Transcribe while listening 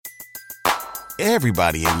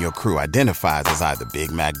Everybody in your crew identifies as either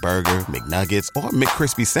Big Mac Burger, McNuggets, or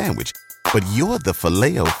McCrispy Sandwich. But you're the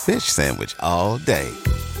Filet-O-Fish Sandwich all day.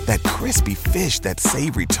 That crispy fish, that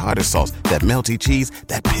savory tartar sauce, that melty cheese,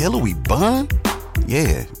 that pillowy bun.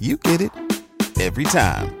 Yeah, you get it. Every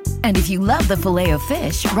time. And if you love the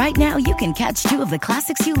Filet-O-Fish, right now you can catch two of the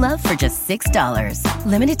classics you love for just $6.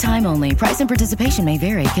 Limited time only. Price and participation may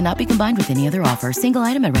vary. Cannot be combined with any other offer. Single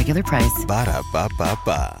item at regular price.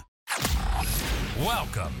 Ba-da-ba-ba-ba.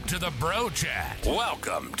 Welcome to the Bro Chat.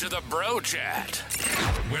 Welcome to the Bro Chat,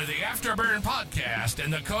 where the Afterburn Podcast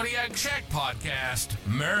and the Kodiak Shack Podcast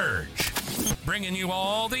merge. Bringing you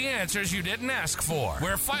all the answers you didn't ask for,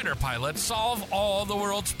 where fighter pilots solve all the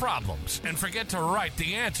world's problems and forget to write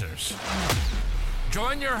the answers.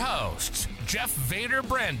 Join your hosts, Jeff Vader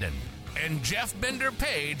Brandon and Jeff Bender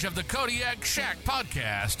Page of the Kodiak Shack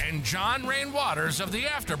Podcast and John Rain Waters of the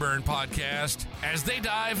Afterburn Podcast as they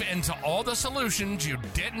dive into all the solutions you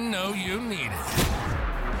didn't know you needed.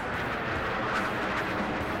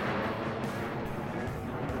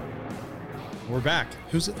 We're back.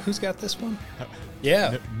 Who's got this one?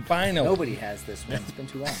 Yeah, finally. Nobody has this one. It's been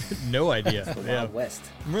too long. No idea. The Wild West.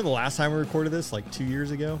 Remember the last time we recorded this, like 2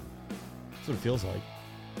 years ago? That's what it feels like.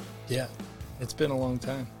 Yeah, it's been a long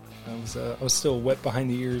time. I was still wet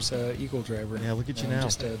behind the ears eagle driver. Yeah, look at you now.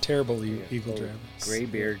 Just a terrible eagle driver. Gray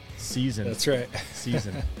beard. Season. That's right.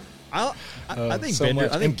 Season. I think so Bender.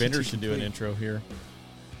 much I think Bender MQT should do an complete. intro here.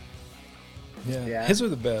 Yeah, his are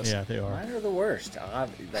the best. Yeah, they are. Mine are the worst.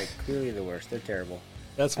 Like, clearly the worst. They're terrible.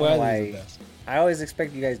 That's I don't why know they're the best. I always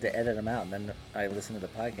expect you guys to edit them out, and then I listen to the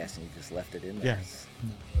podcast, and you just left it in there. Yeah.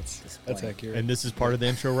 It's That's disappointing. accurate. And this is part of the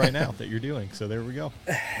intro right now that you're doing. So there we go.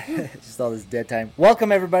 Just all this dead time.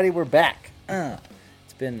 Welcome, everybody. We're back.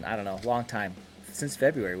 It's been, I don't know, a long time. Since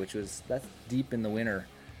February, that's deep in the winter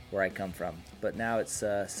where I come from. But now it's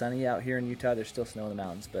sunny out here in Utah. There's still snow in the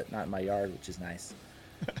mountains, but not in my yard, which is nice.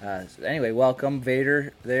 So anyway, welcome,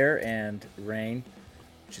 Vader there and Rain,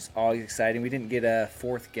 which is always exciting. We didn't get a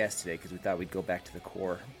fourth guest today because we thought we'd go back to the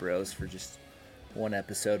core bros for just one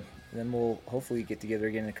episode. And then we'll hopefully get together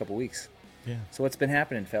again in a couple weeks. Yeah. So what's been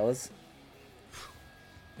happening, fellas?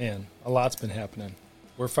 Man, a lot's been happening.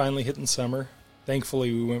 We're finally hitting summer.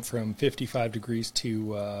 Thankfully, we went from 55 degrees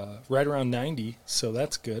to right around 90, so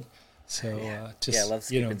that's good. So just I love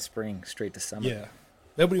skipping spring straight to summer. Yeah,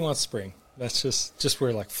 nobody wants spring. That's just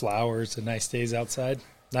where like flowers and nice days outside.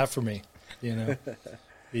 Not for me, you know.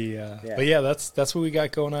 But yeah, that's what we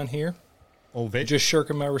got going on here. Oh, Just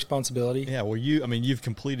shirking my responsibility. Yeah. Well, you've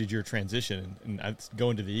completed your transition, and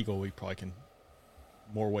going to the Eagle, we probably can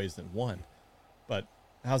more ways than one. But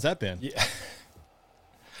how's that been? Yeah.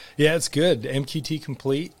 Yeah, it's good. MQT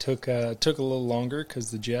complete took a little longer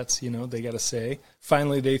because the Jets, they got to say.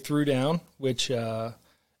 Finally, they threw down, which I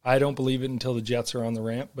don't believe it until the Jets are on the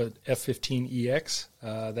ramp. But F-15EX,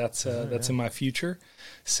 that's in my future,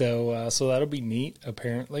 so that'll be neat.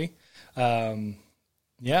 Apparently,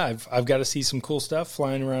 I've got to see some cool stuff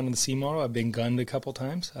flying around in the C model. I've been gunned a couple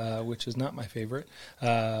times, which is not my favorite,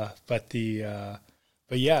 But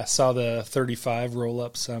yeah, saw the 35 roll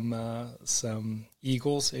up some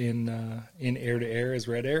Eagles in air to air as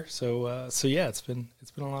red air. So yeah, it's been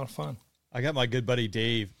a lot of fun. I got my good buddy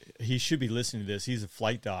Dave. He should be listening to this. He's a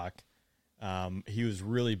flight doc. He was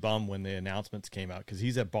really bummed when the announcements came out because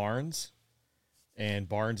he's at Barnes, and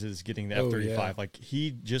Barnes is getting the F-35. Yeah. Like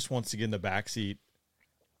he just wants to get in the backseat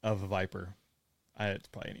of a Viper. It's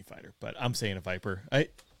probably any fighter, but I'm saying a Viper.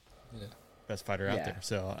 Best fighter out there.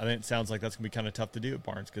 So I think it sounds like that's going to be kind of tough to do at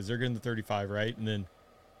Barnes because they're getting the 35, right? And then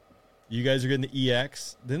you guys are getting the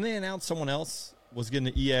EX. Then they announced someone else was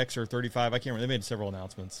getting the EX or 35. I can't remember. They made several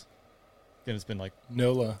announcements. And it's been like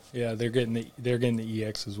NOLA. Yeah, they're getting the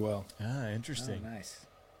EX as well. Ah, interesting. Oh, nice.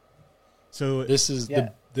 So This is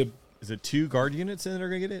is it 2 guard units that are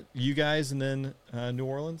going to get it? You guys and then New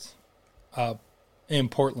Orleans? in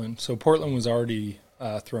Portland. So Portland was already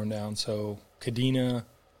thrown down. So Kadena,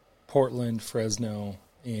 Portland, Fresno,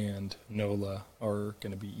 and NOLA are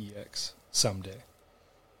going to be EX someday.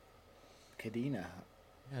 Kadena.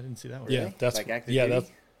 Yeah, I didn't see that one. Yeah, that's Like active yeah, duty?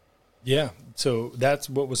 that's yeah. So that's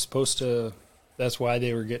what was supposed to. That's why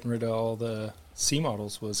they were getting rid of all the C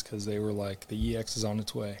models, was because they were like, the EX is on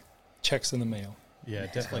its way. Checks in the mail. Yeah,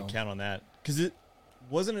 definitely count on that. Because it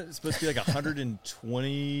wasn't supposed to be like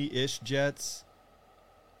 120-ish jets.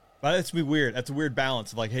 But that's be weird. That's a weird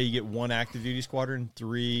balance of like, hey, you get 1 active duty squadron,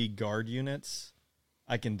 3 guard units.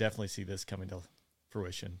 I can definitely see this coming to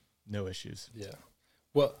fruition. No issues. Yeah.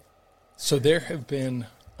 Well, so there have been,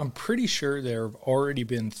 I'm pretty sure there have already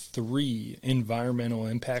been 3 environmental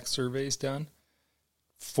impact surveys done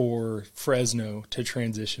for Fresno to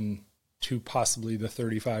transition to possibly the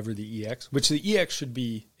 35 or the EX, which the EX should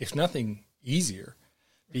be, if nothing, easier,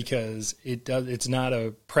 because it's not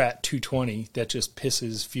a Pratt 220 that just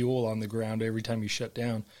pisses fuel on the ground every time you shut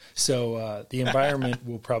down. So the environment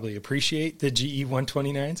will probably appreciate the GE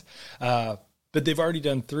 129s. But they've already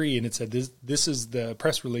done 3, and it said this is the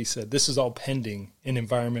press release said this is all pending an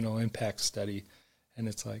environmental impact study. And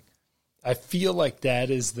it's like, I feel like that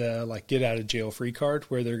is the like get out of jail free card,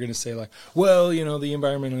 where they're going to say like, well, the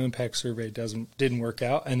environmental impact survey didn't work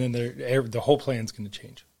out, and then the whole plan's going to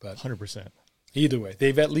change. But 100%. Either way,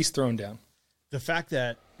 they've at least thrown down. The fact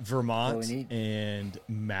that Vermont and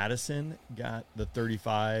Madison got the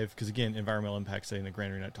 35, because again, environmental impact study in the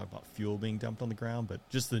Grand, we're not talking about fuel being dumped on the ground, but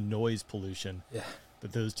just the noise pollution. Yeah.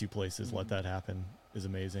 That those 2 places let that happen is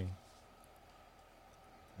amazing.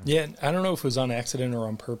 Yeah, I don't know if it was on accident or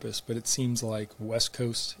on purpose, but it seems like West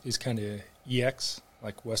Coast is kind of EX,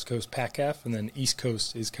 like West Coast PACAF, and then East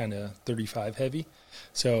Coast is kind of 35 heavy.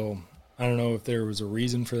 So I don't know if there was a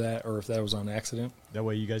reason for that or if that was on accident. That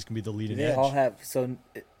way you guys can be the leading edge. They all have,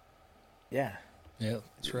 yeah. Yeah,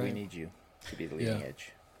 that's right. We need you to be the leading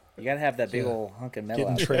edge. You got to have that big old hunk of metal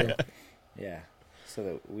out trail. Yeah, so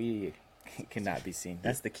that we cannot be seen.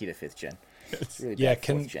 That's the key to 5th gen. It's really Yeah, bad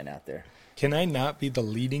 4th gen out there. Can I not be the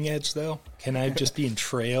leading edge, though? Can I just be in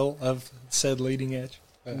trail of said leading edge?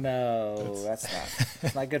 No, that's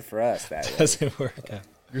not good for us. That way. Doesn't work out.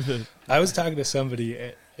 I was talking to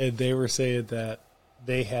somebody, and they were saying that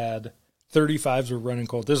they had 35s were running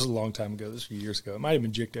cold. This was a long time ago. This was a few years ago. It might have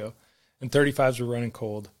been Jicto. And 35s were running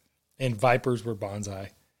cold, and Vipers were bonsai.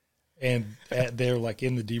 And they're like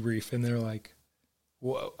in the debrief, and they're like,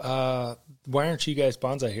 well, why aren't you guys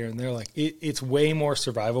bonsai here? And they're like, it's way more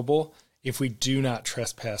survivable if we do not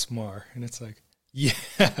trespass Mar. And it's like, yeah.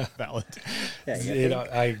 Valid. Yeah,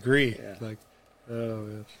 I agree. Yeah. Like, oh,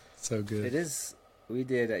 man, so good. It is. We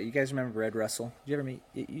did. You guys remember Red Russell? Did you ever meet?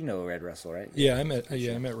 You know Red Russell, right? Yeah, I met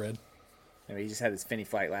Red. I mean, he just had his Finney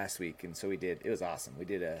flight last week, and so we did. It was awesome. We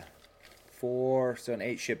did an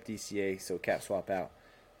 8-ship DCA, so cap swap out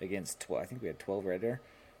against 12. I think we had 12 Red Air,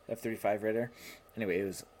 F-35 Red Air. Anyway, it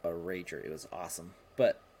was a rager. It was awesome.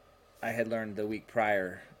 But I had learned the week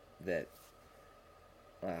prior that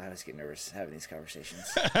I just get nervous having these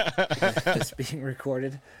conversations. This being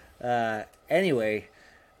recorded. Anyway,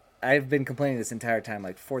 I've been complaining this entire time,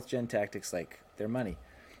 like 4th gen tactics, like they're money.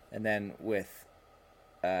 And then with,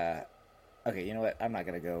 okay, you know what? I'm not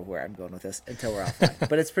going to go where I'm going with this until we're offline.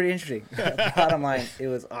 But it's pretty interesting. Bottom line, it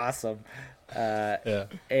was awesome.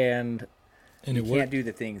 And you can't do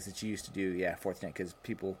the things that you used to do, 4th gen, because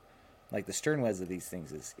people, like the sternweds of these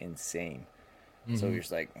things is insane. Mm-hmm. So you're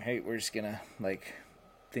just like, hey, we're just going to, like,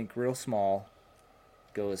 think real small,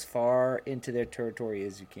 go as far into their territory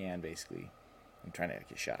as you can, basically. I'm trying to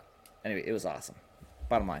get shot. Anyway, it was awesome.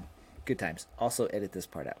 Bottom line, good times. Also, edit this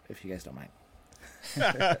part out if you guys don't mind.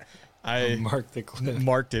 I marked the clip.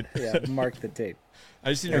 Marked it. Yeah, mark the tape. I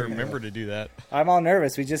just need to remember to do that. I'm all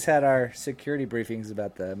nervous. We just had our security briefings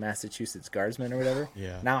about the Massachusetts Guardsmen or whatever.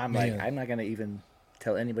 Yeah. Now I'm like, I'm not going to even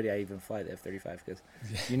tell anybody I even fly the F-35 because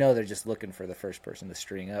they're just looking for the first person to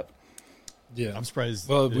string up. Yeah, I'm surprised.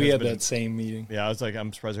 Well, we had that same meeting. Yeah, I was like,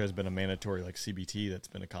 I'm surprised there hasn't been a mandatory like CBT that's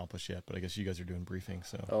been accomplished yet. But I guess you guys are doing briefings.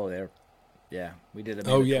 So. We did a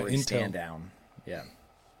mandatory Intel. stand down.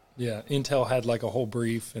 Yeah, Intel had like a whole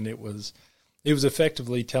brief, and it was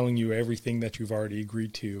effectively telling you everything that you've already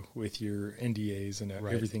agreed to with your NDAs and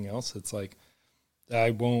everything else. It's like, I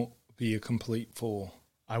won't be a complete fool.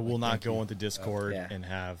 I will not go into Discord and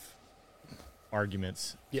have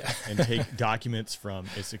arguments and take documents from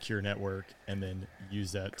a secure network and then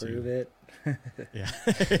use that to prove it.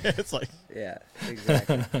 It's like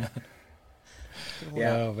exactly.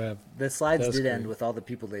 Oh, man. The slides did end with all the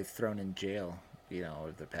people they've thrown in jail,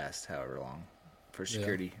 over the past however long for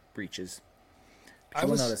security breaches. I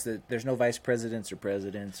will notice that there's no vice presidents or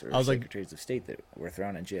presidents or secretaries of state that were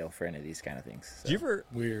thrown in jail for any of these kind of things. So. Did you ever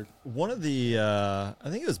weird? One of the I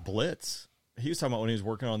think it was Blitz. He was talking about when he was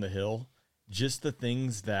working on the Hill. Just the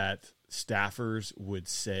things that staffers would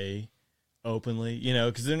say openly,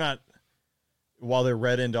 because they're not, while they're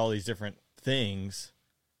read into all these different things,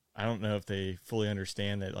 I don't know if they fully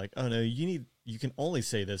understand that, like, oh no, you can only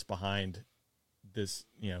say this behind this,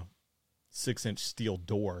 6-inch steel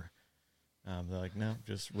door. They're like, no,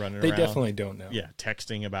 just running around. They definitely don't know. Yeah,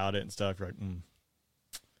 texting about it and stuff. You're like,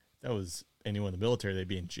 that was anyone in the military, they'd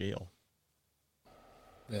be in jail.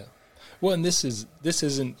 Yeah. Well, and this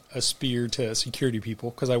isn't a spear to security people,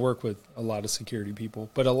 because I work with a lot of security people,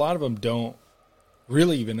 but a lot of them don't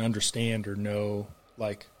really even understand or know,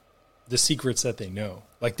 like, the secrets that they know.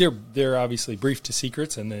 Like, they're obviously briefed to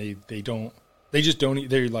secrets, and they don't they just don't.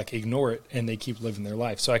 They like ignore it and they keep living their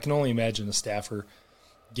life. So I can only imagine a staffer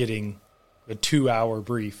getting a 2-hour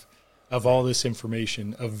brief of all this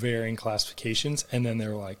information of varying classifications, and then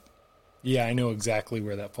they're like, "Yeah, I know exactly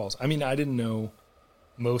where that falls." I mean, I didn't know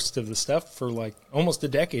most of the stuff for like almost a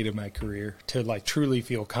decade of my career to like truly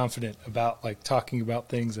feel confident about like talking about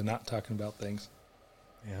things and not talking about things.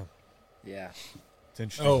 Yeah. Yeah. It's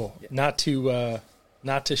interesting. Oh, not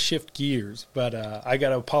to shift gears, but I got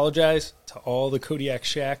to apologize to all the Kodiak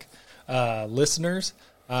Shack listeners.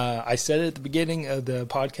 I said it at the beginning of the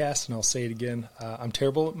podcast, and I'll say it again. I'm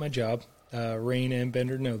terrible at my job. Rain and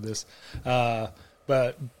Bender know this.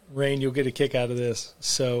 But, Rain, you'll get a kick out of this.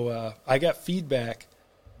 So I got feedback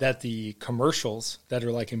that the commercials that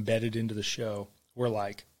are, like, embedded into the show were,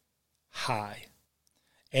 like, high.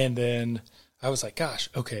 And then I was like, gosh,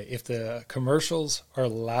 okay, if the commercials are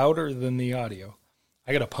louder than the audio,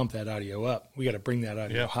 I got to pump that audio up. We got to bring that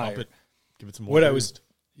audio higher. Pump it. Give it some more boost.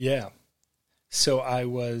 So I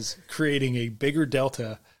was creating a bigger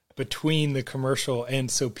delta between the commercial, and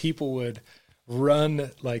so people would run,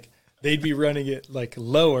 like, they'd be running it, like,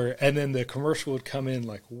 lower, and then the commercial would come in,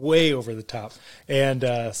 like, way over the top.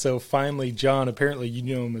 And so finally, John, apparently you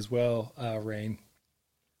know him as well, Rain,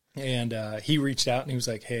 and he reached out, and he was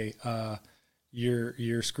like, hey,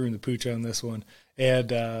 you're screwing the pooch on this one.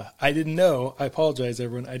 And I didn't know, I apologize,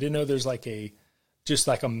 everyone, I didn't know there's, like, just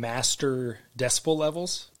like a master decibel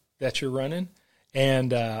levels that you're running.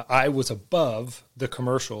 And I was above the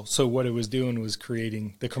commercial. So what it was doing was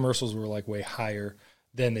creating, the commercials were like way higher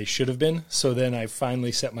than they should have been. So then I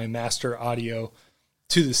finally set my master audio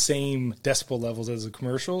to the same decibel levels as the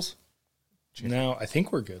commercials. Now I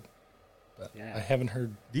think we're good. But I haven't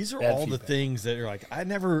heard. These are all feedback. The things that are like, I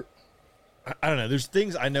don't know. There's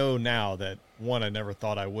things I know now that, one, I never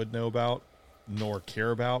thought I would know about nor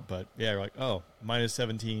care about. But yeah, you're like, oh, minus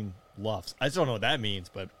 17 lufs. I just don't know what that means,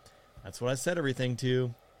 but that's what I set everything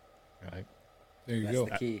to. Right. There you go.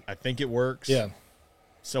 The key. I think it works. Yeah.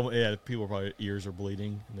 So people probably ears are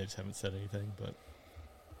bleeding and they just haven't said anything. But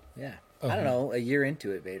yeah, I don't know. A year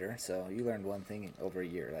into it, Vader. So you learned one thing in over a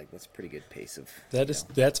year. Like, that's a pretty good pace of.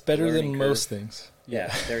 That's better than most things.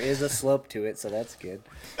 Yeah, there is a slope to it, so that's good.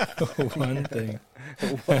 One thing.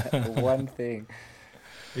 One thing.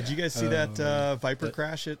 Did you guys see that Viper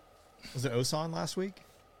crash at, was it Osan last week?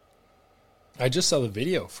 I just saw the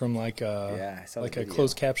video from I saw like a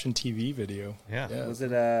closed caption TV video. Yeah. Was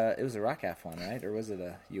it it was a ROCAF one, right? Or was it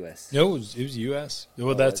a US? No, it was US.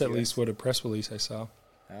 Well, that's at US? Least what a press release I saw.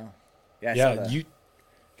 Oh. Yeah,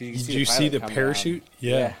 did you see the parachute?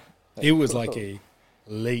 Yeah. It was like a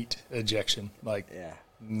late ejection. Like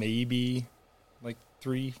maybe like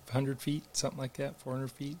 300 feet, something like that,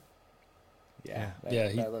 400 feet. Yeah.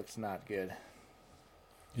 That looks not good.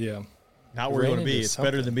 Yeah. Not where you want to be. It's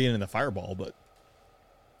better than being in the fireball, but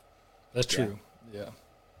that's true. Yeah.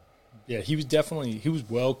 He was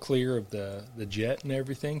well clear of the jet and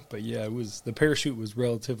everything, but yeah, the parachute was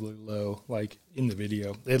relatively low, like in the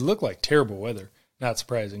video. It looked like terrible weather. Not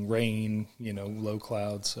surprising. Rain, low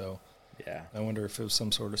clouds, so yeah. I wonder if it was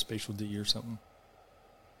some sort of spatial D or something.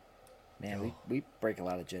 Man, we break a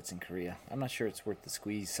lot of jets in Korea. I'm not sure it's worth the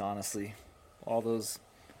squeeze, honestly. All those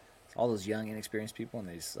young, inexperienced people, and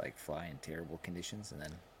they just like fly in terrible conditions and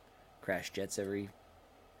then crash jets every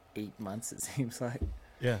 8 months, it seems like.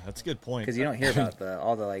 Yeah, that's a good point. Because you don't hear about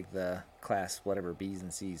all the class whatever B's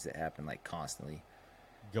and C's that happen like constantly.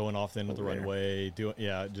 Going off the end of the runway,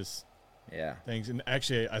 things. And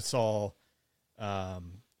actually, I saw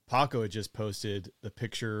Paco had just posted the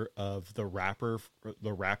picture of the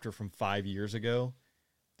Raptor from 5 years ago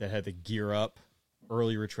that had the gear up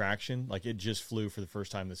early retraction. Like, it just flew for the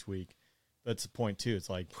first time this week. That's the point too. It's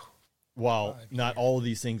like, while not all of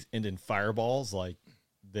these things end in fireballs, like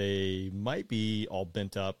they might be all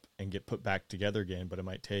bent up and get put back together again, but it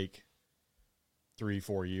might take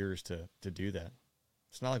 3-4 years to do that.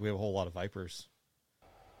 It's not like we have a whole lot of Vipers.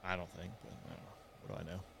 I don't think, but I don't know. What do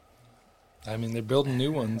I know? I mean, they're building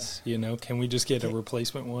new ones, Can we just get a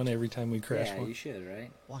replacement one every time we crash one? Yeah, you should,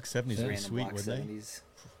 right? Block 70s would be sweet, Block wouldn't 70s.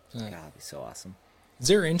 they? God, that'd be so awesome. Is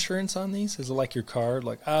there insurance on these? Is it like your car?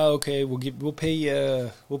 Like, okay, we'll pay you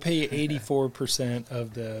 84%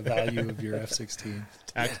 of the value of your F-16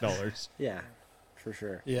 tax dollars. Yeah, for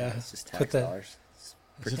sure. Yeah, it's just tax dollars.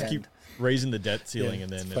 Just keep raising the debt ceiling,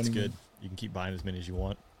 and then it's good. You can keep buying as many as you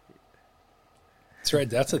want. That's right.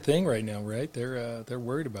 That's a thing right now, right? They're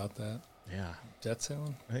worried about that. Yeah, debt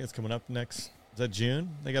ceiling. I think it's coming up next. Is that June?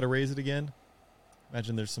 They got to raise it again.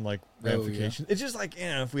 Imagine there's some like ramifications. It's just like,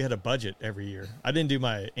 if we had a budget every year. I didn't do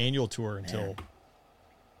my annual tour until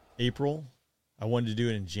April. I wanted to do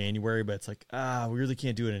it in January, but it's like, we really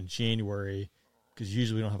can't do it in January because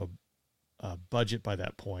usually we don't have a budget by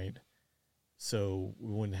that point. So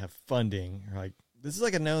we wouldn't have funding. We're like, this is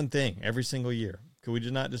like a known thing every single year. Could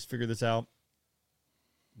we not just figure this out?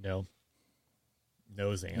 No.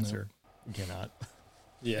 No is the answer. No. We cannot.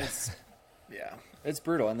 Yes. Yeah. It's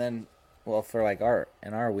brutal. And then, well, for like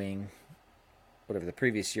in our wing, whatever, the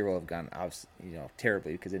previous year will have gone, obviously,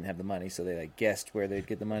 terribly because they didn't have the money. So they like guessed where they'd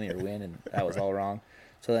get the money or win, and that was all wrong.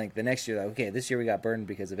 So like the next year, like, okay, this year we got burned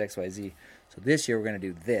because of XYZ. So this year we're going to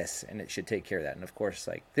do this, and it should take care of that. And of course,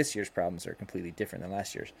 like this year's problems are completely different than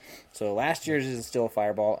last year's. So last year's is still a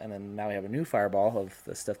fireball, and then now we have a new fireball of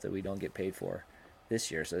the stuff that we don't get paid for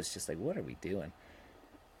this year. So it's just like, what are we doing?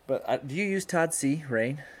 But do you use Todd C.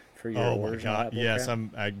 Rain for your orders? Oh my God! Yes,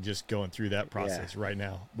 I'm just going through that process right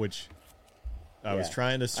now, which I was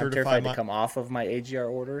trying to certify. I'm terrified to come off of my AGR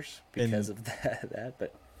orders because of that.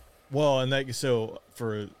 But so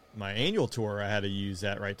for my annual tour, I had to use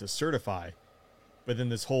that to certify. But then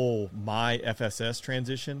this whole my FSS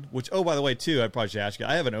transition, which by the way too, I probably should ask you.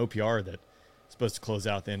 I have an OPR that's supposed to close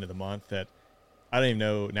out at the end of the month. That I don't even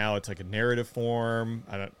know now. It's like a narrative form.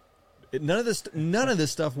 None of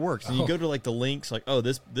this stuff works. And you go to like the links, like,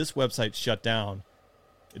 this website's shut down.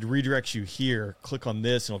 It redirects you here. Click on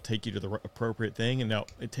this, and it'll take you to the appropriate thing. And now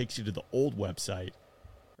it takes you to the old website.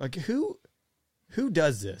 Like who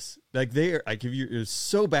does this? Like they're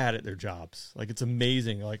so bad at their jobs. Like it's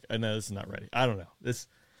amazing. Like I know this is not ready. I don't know this.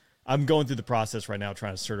 I'm going through the process right now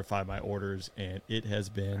trying to certify my orders, and it has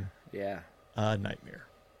been a nightmare.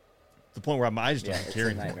 The point where I just don't care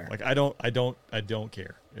anymore. Like I don't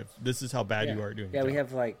care if this is how bad you are doing. Yeah, we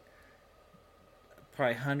have like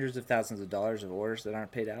probably hundreds of thousands of dollars of orders that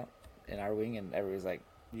aren't paid out in our wing, and everybody's like,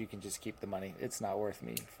 "You can just keep the money. It's not worth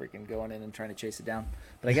me freaking going in and trying to chase it down."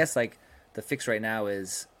 But I guess like the fix right now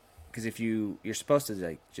is because if you're supposed to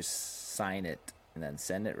like just sign it and then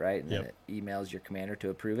send it and then it emails your commander to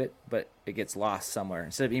approve it, but it gets lost somewhere.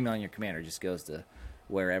 Instead of emailing your commander, it just goes to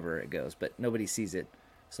wherever it goes, but nobody sees it.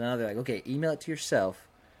 So now they're like, okay, email it to yourself,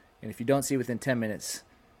 and if you don't see it within 10 minutes,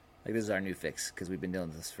 like this is our new fix because we've been dealing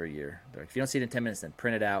with this for a year. They're like, if you don't see it in 10 minutes, then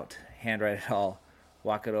print it out, handwrite it all,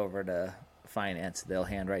 walk it over to finance. They'll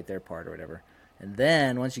handwrite their part or whatever. And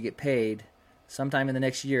then once you get paid, sometime in the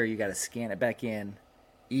next year, you got to scan it back in,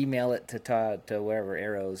 email it to Todd, to wherever,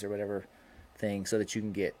 Arrows or whatever thing, so that you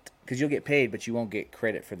can because you'll get paid, but you won't get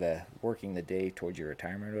credit for the working the day towards your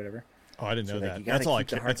retirement or whatever. Oh, I didn't know that. That's all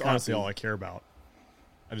that's honestly all I care about.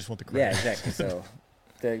 I just want the credit. Yeah, exactly. So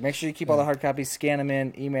make sure you keep all the hard copies, scan them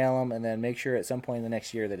in, email them, and then make sure at some point in the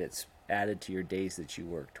next year that it's added to your days that you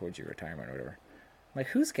work towards your retirement or whatever. I'm like,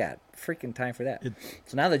 who's got freaking time for that?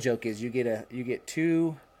 So now the joke is you get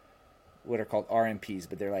two what are called RMPs,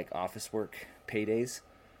 but they're like office work paydays.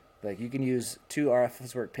 Like you can use 2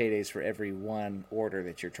 office work paydays for every one order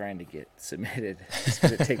that you're trying to get submitted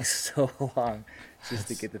because it takes so long just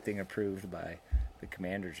to get the thing approved by the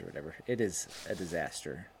commanders or whatever. It is a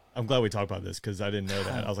disaster. I'm glad we talked about this because I didn't know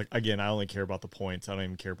that. I was like, again, I only care about the points. I don't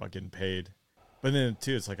even care about getting paid. But then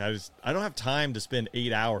too, it's like I don't have time to spend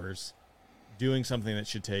 8 hours doing something that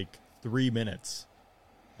should take 3 minutes.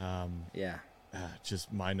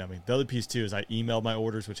 Just mind numbing. The other piece too is I emailed my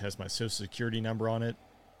orders, which has my social security number on it,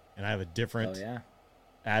 and I have a different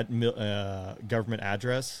government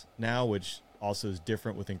address now, which also is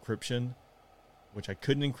different with encryption, which I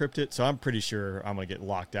couldn't encrypt it. So I'm pretty sure I'm going to get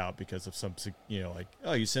locked out because of some, like,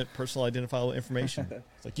 oh, you sent personal identifiable information.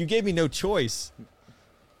 It's like, you gave me no choice,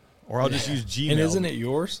 or I'll just use Gmail. And isn't it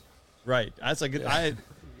yours? Right. That's like,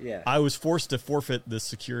 I was forced to forfeit the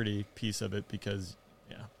security piece of it because,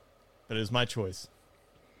 but it was my choice.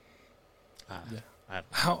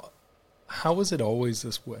 How is it always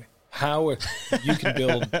this way? How you can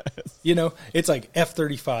build, it's like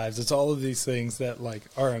F-35s. It's all of these things that like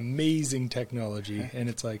are amazing technology, and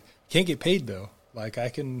it's like can't get paid though. Like I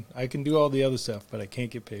can do all the other stuff, but I can't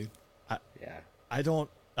get paid.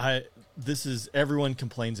 This is everyone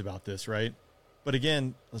complains about this, right? But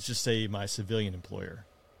again, let's just say my civilian employer,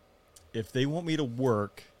 if they want me to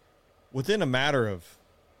work within a matter of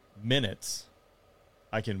minutes,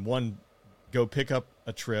 I can go pick up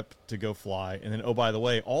a trip to go fly, and then by the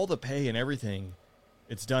way, all the pay and everything,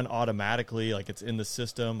 it's done automatically. Like it's in the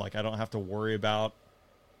system. Like I don't have to worry about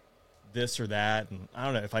this or that. And I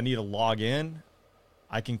don't know if I need to log in,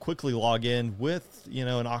 I can quickly log in with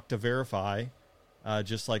an Okta Verify,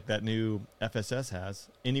 just like that new FSS has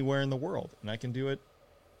anywhere in the world, and I can do it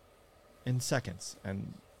in seconds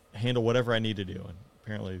and handle whatever I need to do. And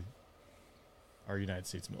apparently, our United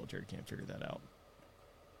States military can't figure that out.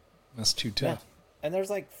 That's too tough. Yeah. And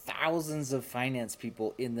there's like thousands of finance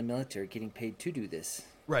people in the military getting paid to do this.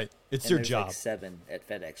 Right. It's their job. Like 7 at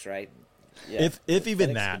FedEx, right? Yeah, if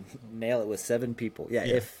even FedEx that. can nail it with 7 people. Yeah,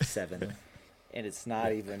 Yeah. if 7. And it's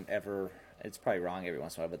not even ever. It's probably wrong every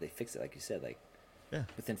once in a while, but they fix it like you said. Like Yeah.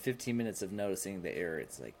 within 15 minutes of noticing the error,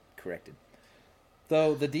 it's like corrected.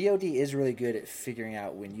 Though the DoD is really good at figuring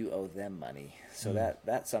out when you owe them money, so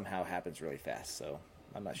that somehow happens really fast. So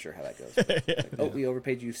I'm not sure how that goes. But, like, oh, we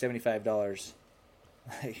overpaid you $75.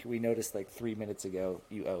 Like, we noticed like 3 minutes ago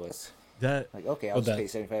you owe us. That Like, okay, I'll just pay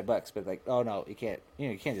 $75, but like, oh no, you can't.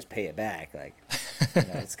 You can't just pay it back. Like,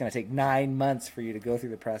 it's going to take 9 months for you to go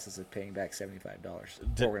through the process of paying back $75. Or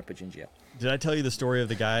we're going to put you in jail. Did I tell you the story of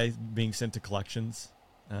the guy being sent to collections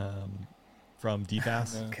from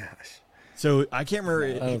DFAS? Oh, gosh. So I can't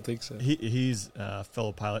remember. I don't think so. He's a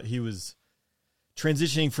fellow pilot. He was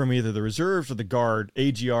transitioning from either the reserves or the guard,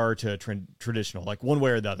 AGR to traditional, like one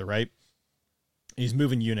way or the other, right? He's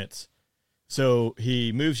moving units. So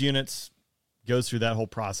he moves units, goes through that whole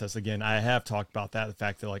process. Again, I have talked about that, the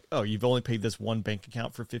fact that like, oh, you've only paid this one bank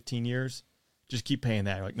account for 15 years. Just keep paying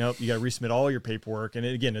that. You're like, nope, you got to resubmit all your paperwork. And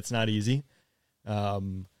again, it's not easy.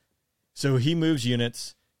 So he moves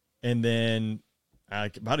units, and then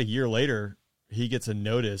about a year later, he gets a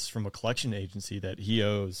notice from a collection agency that he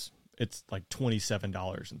owes, it's like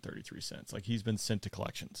 $27.33. Like he's been sent to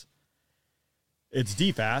collections. It's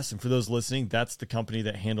DFAS, and for those listening, that's the company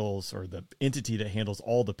that handles, or the entity that handles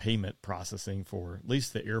all the payment processing for at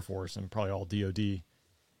least the Air Force and probably all DoD.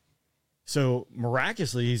 So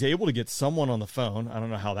miraculously, he's able to get someone on the phone. I don't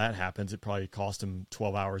know how that happens. It probably cost him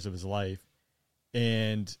 12 hours of his life.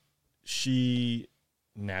 And she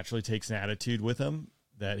naturally takes an attitude with him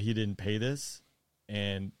that he didn't pay this.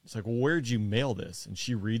 And it's like, well, where'd you mail this? And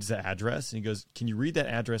she reads the address, and he goes, can you read that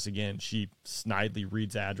address again? She snidely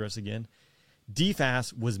reads the address again.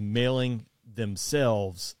 DFAS was mailing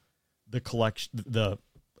themselves the collection, the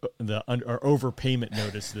overpayment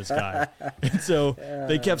notice to this guy. And so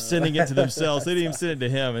they kept sending it to themselves. They didn't even send it to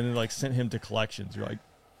him, and then like sent him to collections. You're like,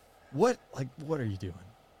 what are you doing?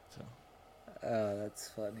 So, That's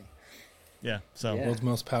funny. yeah. So Yeah. World's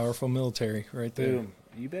most powerful military, right there. Boom.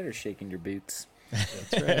 You better shake in your boots.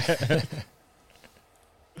 That's right.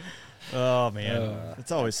 oh man,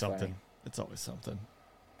 it's always that's something. funny. It's always something.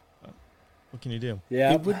 What can you do?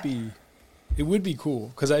 Yeah. It would be cool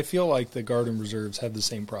because I feel like the Guard and Reserves have the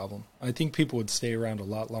same problem. I think people would stay around a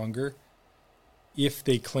lot longer if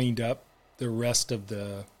they cleaned up the rest of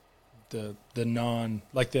the non,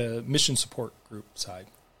 like the mission support group side.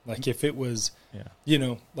 Like if it was,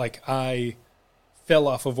 like I fell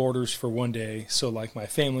off of orders for one day, so like my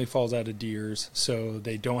family falls out of Deers, so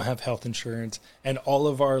they don't have health insurance, and all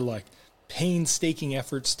of our like painstaking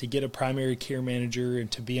efforts to get a primary care manager and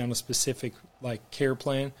to be on a specific like care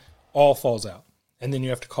plan all falls out. And then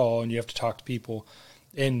you have to call and you have to talk to people,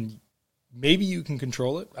 and maybe you can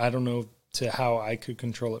control it. I don't know to how I could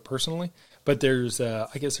control it personally, but there's I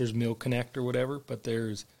guess there's Meal Connect or whatever, but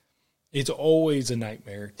it's always a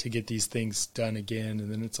nightmare to get these things done again.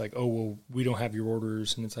 And then it's like, oh, well, we don't have your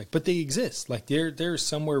orders. And it's like, but they exist. Like there's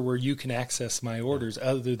somewhere where you can access my orders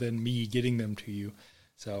other than me getting them to you.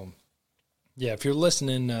 So yeah, if you're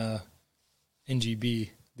listening, NGB,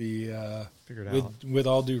 Figure it out. with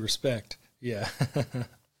all due respect, yeah.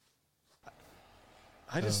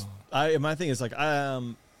 My thing is like,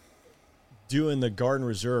 doing the Guard and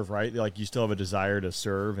Reserve, right? Like you still have a desire to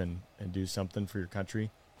serve and do something for your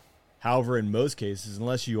country. However, in most cases,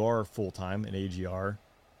 unless you are full-time in AGR,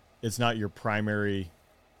 it's not your primary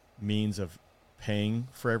means of paying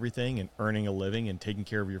for everything and earning a living and taking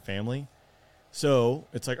care of your family. So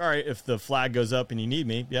it's like, all right, if the flag goes up and you need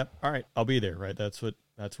me, yep, all right, I'll be there, right? That's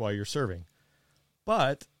why you're serving.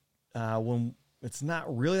 But when it's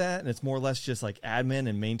not really that, and it's more or less just like admin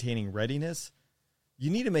and maintaining readiness, you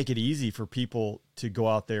need to make it easy for people to go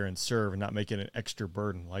out there and serve and not make it an extra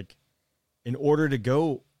burden. Like in order to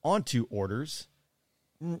go onto orders,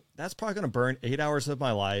 that's probably going to burn 8 hours of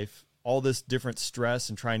my life, all this different stress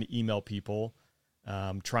and trying to email people,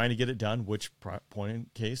 trying to get it done, which point in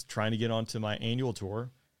case, trying to get onto my annual tour,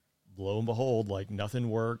 lo and behold, like nothing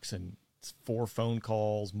works, and it's 4 phone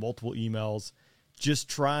calls, multiple emails, just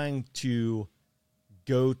trying to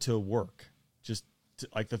go to work. Just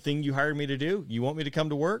like the thing you hired me to do, you want me to come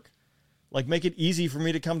to work? Like, make it easy for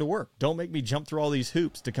me to come to work. Don't make me jump through all these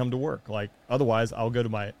hoops to come to work. Like, otherwise, I'll go to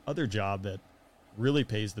my other job that really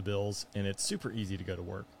pays the bills, and it's super easy to go to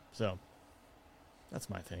work. So, that's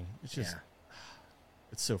my thing. It's just,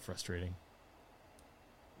 it's so frustrating.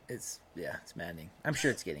 It's maddening. I'm sure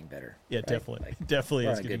it's getting better. Yeah, right? definitely. Like, Definitely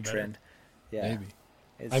we're is on a getting good better. trend. Yeah. Maybe.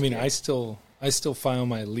 It's I mean, scary. I still file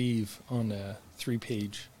my leave on a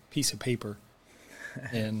 3-page piece of paper.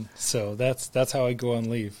 And so that's how I go on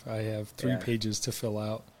leave. I have 3 pages to fill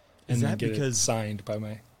out. and Is then that get it because signed by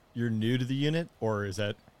my. you're new to the unit, or is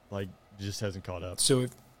that like it just hasn't caught up? So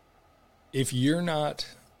if you're not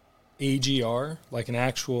AGR, like an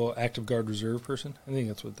actual active guard reserve person, I think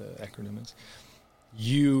that's what the acronym is.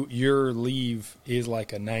 Your leave is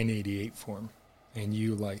like a 988 form, and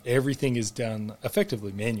you like everything is done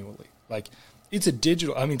effectively manually. Like it's a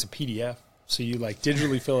digital. I mean, it's a PDF. So you like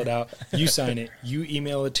digitally fill it out, you sign it, you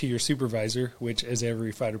email it to your supervisor, which, as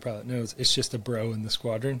every fighter pilot knows, it's just a bro in the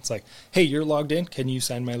squadron. It's like, hey, you're logged in. Can you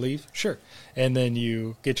sign my leave? Sure. And then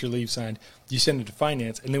you get your leave signed. You send it to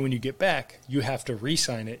finance. And then when you get back, you have to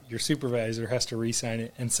re-sign it. Your supervisor has to re-sign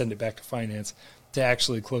it and send it back to finance to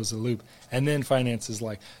actually close the loop. And then finance is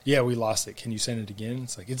like, yeah, we lost it. Can you send it again?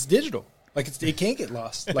 It's like, it's digital. Like it can't get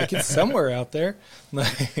lost. Like it's somewhere out there.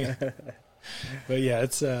 But yeah,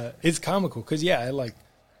 it's comical because I like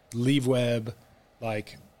LeaveWeb,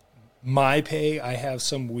 like MyPay. I have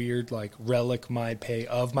some weird like relic MyPay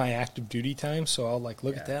of my active duty time, so I'll like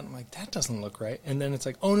look at that and I'm like, that doesn't look right. And then it's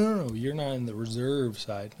like, oh no, you're not in the reserve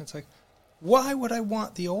side. And it's like, why would I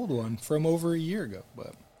want the old one from over a year ago?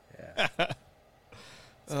 But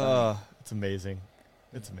it's amazing.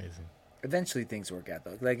 It's amazing. Eventually things work out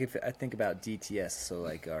though. Like if I think about DTS, so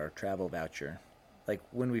like our travel voucher. Like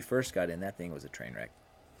when we first got in, that thing was a train wreck.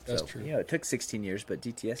 That's true. It took 16 years, but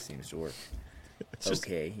DTS seems to work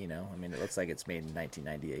okay. I mean, it looks like it's made in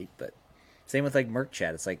 1998, but same with like Merc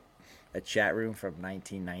Chat. It's like a chat room from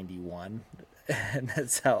 1991, and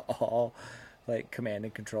that's how all like command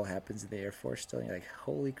and control happens in the Air Force still. And you're like,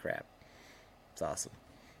 holy crap, it's awesome.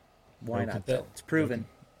 Why not though? It's proven.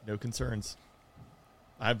 No concerns.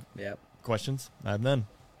 I've Yep. questions. I have none.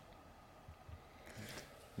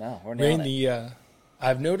 No, we're nailing it.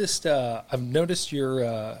 I've noticed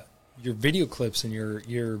your video clips and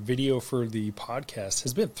your video for the podcast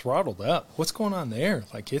has been throttled up. What's going on there?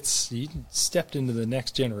 Like you stepped into the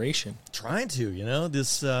next generation. Trying to,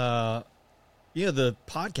 this, the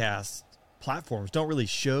podcast platforms don't really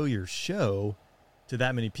show your show to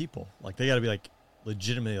that many people. Like they got to be like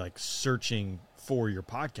legitimately like searching for your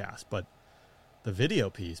podcast, but the video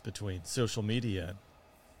piece between social media,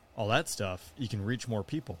 all that stuff, you can reach more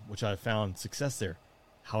people, which I've found success there.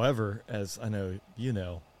 However, as I know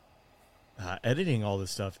editing all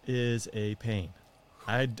this stuff is a pain.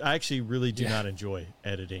 I actually really do not enjoy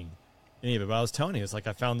editing any of it. But I was telling you, it's like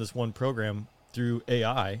I found this one program through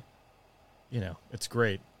AI. It's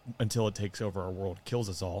great until it takes over our world, kills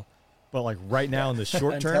us all. But like right now in the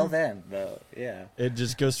short term, until then, though, it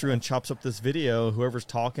just goes through and chops up this video. Whoever's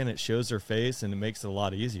talking, it shows their face, and it makes it a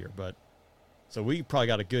lot easier. But so we probably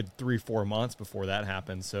got a good 3-4 months before that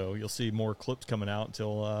happens. So you'll see more clips coming out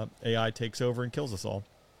until AI takes over and kills us all.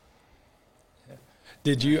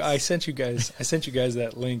 Did you? I sent you guys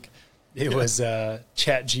that link. It was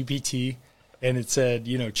ChatGPT, and it said,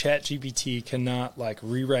 ChatGPT cannot like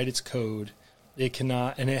rewrite its code. It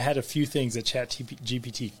cannot, and it had a few things that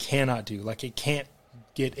ChatGPT cannot do. Like it can't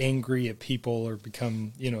get angry at people or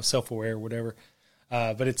become self-aware or whatever.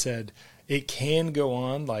 But it said it can go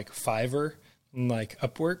on like Fiverr and like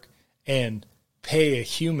Upwork and pay a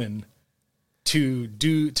human to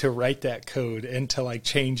write that code and to like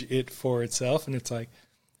change it for itself. And it's like,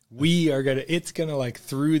 it's gonna like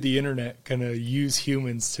through the internet gonna use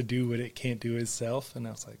humans to do what it can't do itself. And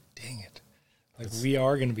I was like, dang it. Like we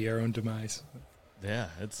are gonna be our own demise. Yeah,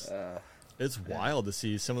 it's wild to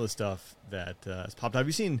see some of the stuff that has popped. Have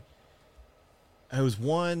you seen? I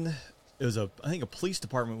think a police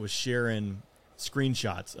department was sharing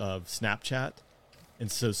screenshots of Snapchat,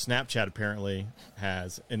 and so Snapchat apparently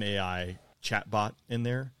has an AI chatbot in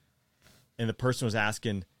there, and the person was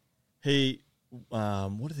asking, "Hey,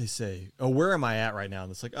 what did they say? Oh, where am I at right now?"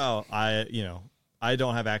 And it's like, "Oh, I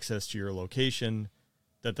don't have access to your location."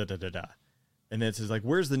 Da da da da da. And then it says, like,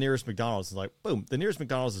 where's the nearest McDonald's? It's like, boom, the nearest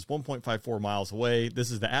McDonald's is 1.54 miles away. This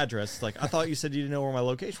is the address. It's like, I thought you said you didn't know where my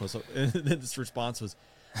location was. So and then this response was,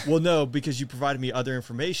 well, no, because you provided me other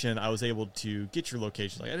information, I was able to get your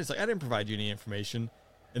location. I didn't provide you any information.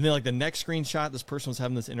 And then, like, the next screenshot, this person was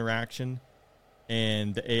having this interaction,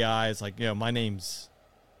 and the AI is like, my name's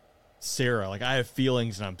Sarah. Like, I have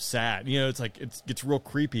feelings and I'm sad. It's like, it gets real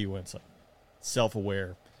creepy when it's like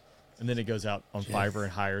self-aware. And then it goes out on Fiverr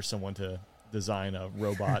and hires someone to design a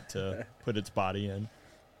robot to put its body in.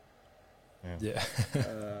 Yeah.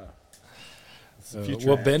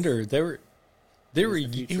 Future Bender, it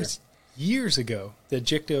was years ago that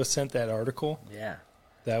Jicto sent that article. Yeah.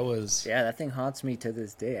 That was... Yeah, that thing haunts me to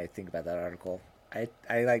this day. I think about that article.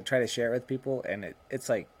 I like try to share it with people, and it's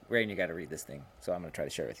like, Rain, you got to read this thing. So I'm going to try to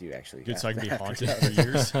share it with you, actually. Good, so I can be haunted for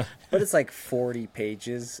years. But it's like 40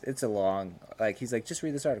 pages. It's a long, like, he's like, just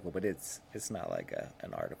read this article. But it's not like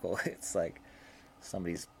an article. It's like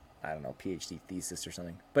somebody's, I don't know, PhD thesis or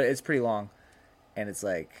something. But it's pretty long, and it's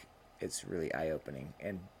like, it's really eye-opening.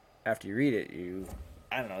 And after you read it,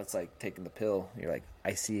 I don't know, it's like taking the pill. You're like,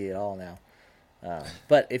 I see it all now.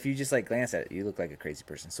 But if you just like glance at it, you look like a crazy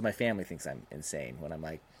person. So my family thinks I'm insane when I'm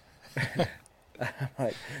like, I'm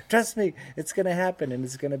like, trust me, it's going to happen, and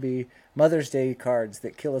it's going to be Mother's Day cards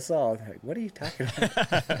that kill us all. They're like, what are you talking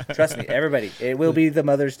about? Trust me, everybody, it will be the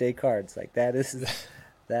Mother's Day cards. Like, that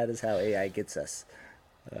is how AI gets us.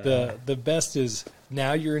 The best is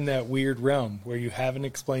now you're in that weird realm where you haven't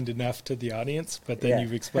explained enough to the audience, but then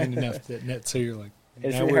you've explained enough that so you're like,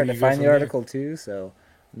 it's really hard to find the article too, so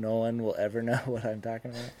no one will ever know what I'm talking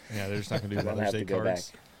about. Yeah, they're just not going to do Mother's Day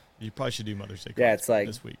cards. You probably should do Mother's Day cards. Yeah, it's like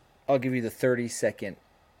this week. I'll give you the 30-second.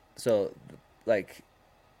 So, like,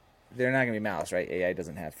 they're not going to be malice, right? AI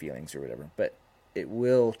doesn't have feelings or whatever, but it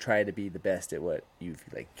will try to be the best at what you've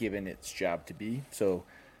like given its job to be. So,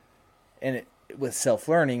 and with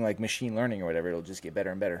self-learning, like machine learning or whatever, it'll just get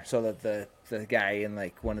better and better. So that the guy in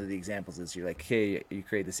like one of the examples is you're like, hey, you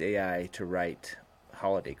create this AI to write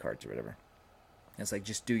holiday cards or whatever. And it's like,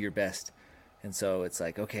 just do your best. And so it's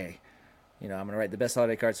like, okay, I'm going to write the best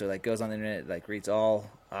holiday card. So it like goes on the internet, like reads all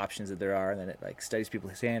options that there are. And then it like studies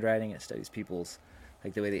people's handwriting. It studies people's,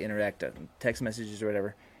 like the way they interact on text messages or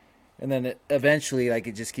whatever. And then it eventually, like,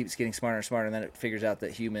 it just keeps getting smarter and smarter. And then it figures out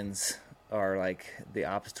that humans are like the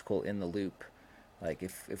obstacle in the loop. Like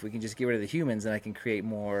if we can just get rid of the humans, then I can create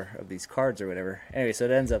more of these cards or whatever. Anyway, so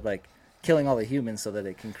it ends up like killing all the humans so that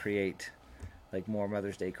it can create like more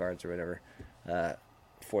Mother's Day cards or whatever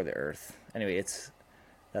for the Earth. Anyway,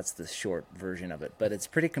 that's the short version of it, but it's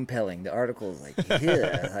pretty compelling. The article is like,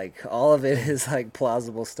 yeah, like all of it is like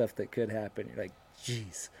plausible stuff that could happen. You're like,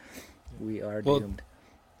 geez, we are doomed.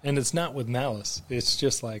 And it's not with malice. It's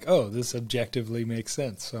just like, oh, this objectively makes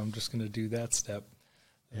sense, so I'm just going to do that step.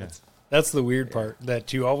 Yeah. That's the weird part,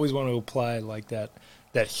 that you always want to apply like that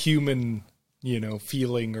human,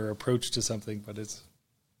 feeling or approach to something, but it's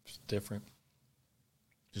different.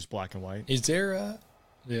 Just black and white. Is there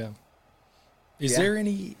there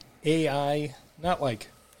any AI, not like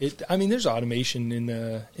it, I mean, there's automation in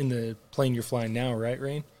the plane you're flying now, right,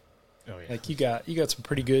 Rain? Oh yeah. Like you got some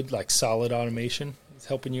pretty good, like, solid automation. It's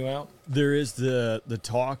helping you out. There is the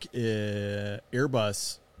talk,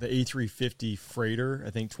 Airbus, the A350 freighter, I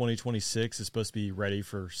think 2026 is supposed to be ready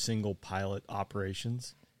for single pilot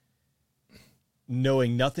operations.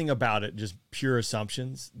 Knowing nothing about it, just pure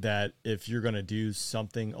assumptions that if you're going to do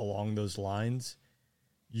something along those lines,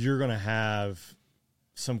 you're going to have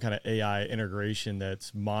some kind of AI integration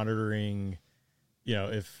that's monitoring,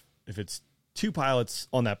 if it's two pilots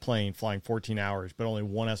on that plane flying 14 hours, but only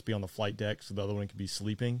one has to be on the flight deck, so the other one can be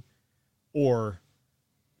sleeping. Or,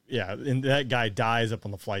 and that guy dies up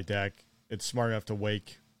on the flight deck. It's smart enough to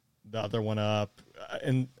wake the other one up.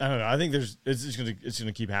 And I don't know. I think it's going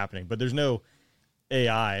to keep happening, but there's no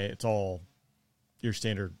AI. It's all your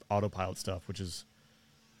standard autopilot stuff, which is,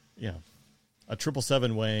 a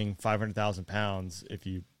 777 weighing 500,000 pounds, if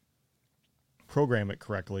you program it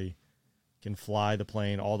correctly, can fly the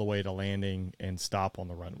plane all the way to landing and stop on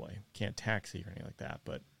the runway. Can't taxi or anything like that,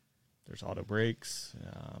 but there's auto brakes.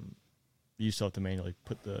 You still have to manually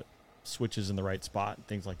put the switches in the right spot,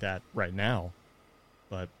 things like that right now.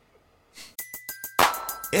 But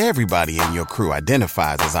everybody in your crew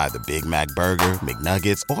identifies as either Big Mac Burger,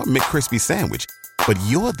 McNuggets, or McCrispy Sandwich. But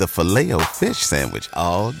you're the Filet-O-Fish Sandwich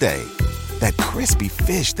all day. That crispy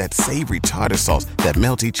fish, that savory tartar sauce, that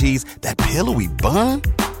melty cheese, that pillowy bun.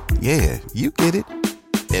 Yeah, you get it.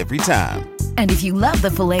 Every time. And if you love the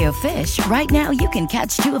Filet-O-Fish, right now you can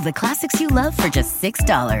catch two of the classics you love for just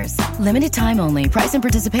 $6. Limited time only. Price and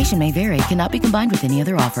participation may vary. Cannot be combined with any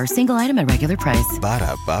other offer. Single item at regular price.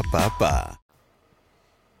 Ba-da-ba-ba-ba.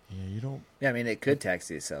 Yeah, you don't. Yeah, I mean, it could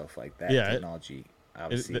taxi itself. Like that technology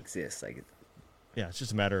obviously exists. Like, it's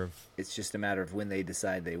just a matter of. It's just a matter of when they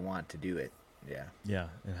decide they want to do it. Yeah. Yeah,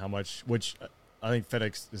 and how much? Which I think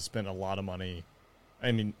FedEx has spent a lot of money.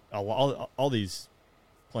 I mean, all these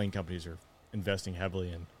plane companies are investing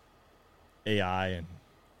heavily in AI and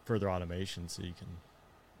further automation, so you can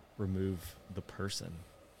remove the person.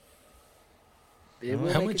 It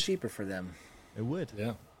will make it cheaper for them. It would.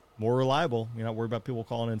 Yeah. More reliable. You're not worried about people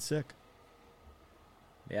calling in sick.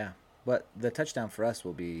 Yeah. But the touchdown for us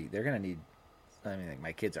will be, they're going to need, I mean, like,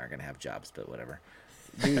 my kids aren't going to have jobs, but whatever.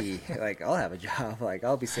 Like, I'll have a job. Like,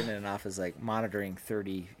 I'll be sitting in an office, like, monitoring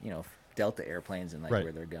 30, Delta airplanes and, like,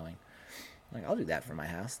 where they're going. Like, I'll do that for my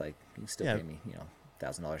house. Like, you can still pay me,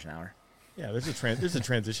 $1,000 an hour. Yeah, there's a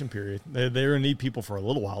transition period. They're going to need people for a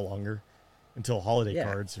little while longer until holiday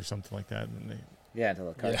cards or something like that. And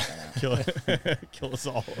until the cards come out. Kill us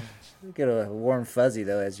all. You get a warm fuzzy,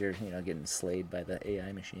 though, as you're, getting slayed by the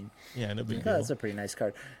AI machine. Yeah, no big Like, deal. oh, that's a pretty nice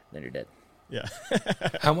card. Then you're dead. Yeah.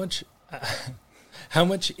 How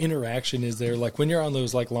much interaction is there? Like when you're on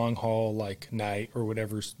those like long haul, like night or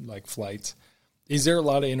whatever, like flights, is there a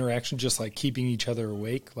lot of interaction just like keeping each other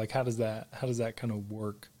awake? Like how does that kind of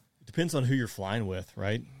work? It depends on who you're flying with,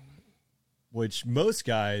 right? Which most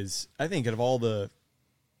guys, I think out of all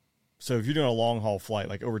so if you're doing a long haul flight,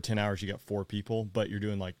 like over 10 hours, you got 4 people, but you're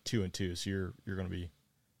doing like 2 and 2. So you're going to be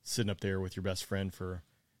sitting up there with your best friend for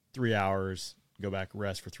 3 hours, go back,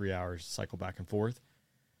 rest for 3 hours, cycle back and forth.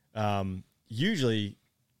 Usually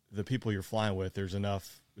the people you're flying with, there's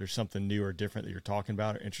something new or different that you're talking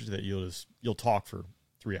about or interested that you'll talk for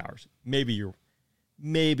 3 hours. Maybe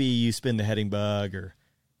you spin the heading bug or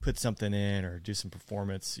put something in or do some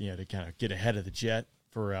performance, to kind of get ahead of the jet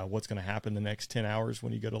for what's going to happen the next 10 hours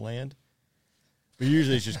when you go to land. But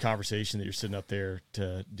usually it's just conversation that you're sitting up there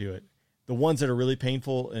to do it. The ones that are really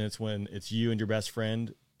painful, and it's when it's you and your best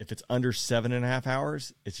friend, if it's under 7.5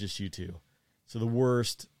 hours, it's just you two. So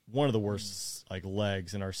one of the worst like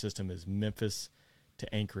legs in our system is Memphis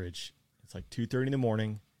to Anchorage. It's like 2:30 in the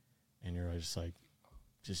morning, and you're just like,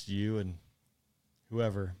 just you and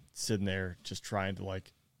whoever sitting there just trying to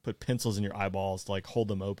like put pencils in your eyeballs to like hold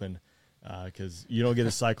them open because you don't get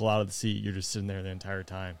a cycle out of the seat. You're just sitting there the entire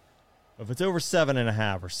time. But if it's over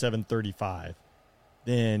 7.5 or 7:35,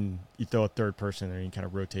 then you throw a third person in there and you kind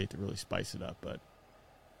of rotate to really spice it up. But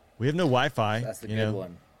we have no Wi-Fi. That's the good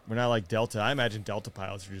one. We're not like Delta. I imagine Delta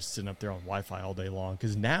pilots are just sitting up there on Wi-Fi all day long.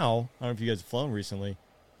 Because now, I don't know if you guys have flown recently,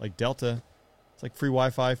 like Delta, it's like free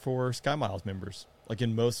Wi-Fi for SkyMiles members, like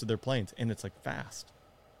in most of their planes, and it's like fast.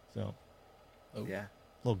 So, Yeah.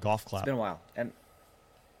 a little golf clap. It's been a while. And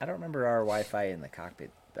I don't remember our Wi-Fi in the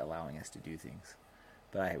cockpit allowing us to do things.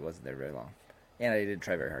 But I wasn't there very long. And I didn't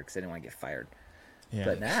try very hard because I didn't want to get fired. Yeah.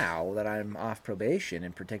 But now that I'm off probation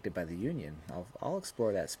and protected by the union, I'll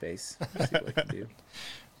explore that space, see what I can do.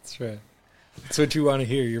 That's right. That's what you want to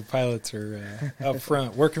hear. Your pilots are up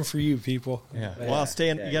front, working for you, people. Yeah. Yeah. Well,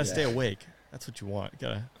 you got to Yeah. stay awake. That's what you want.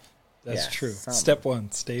 That's Yeah, true. something. Step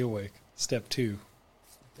 1, stay awake. Step 2,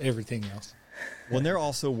 everything else. Well, they're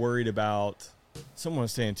also worried about, someone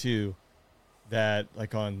was saying too, that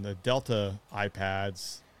like on the Delta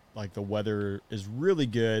iPads, like the weather is really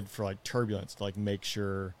good for like turbulence to like make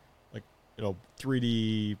sure like it'll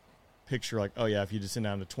 3D picture like, oh yeah, if you descend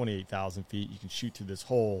down to 28,000 feet, you can shoot through this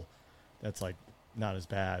hole. That's like not as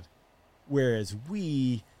bad. Whereas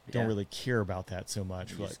we don't really care about that so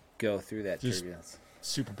much. We're like, Go through that just- turbulence.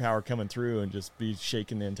 superpower coming through and just be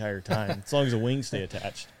shaking the entire time. As long as the wings stay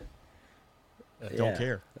attached. Don't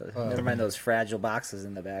care. Never mind those fragile boxes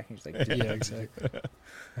in the back. You're just like, dude, Yeah, exactly.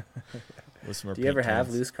 do you ever have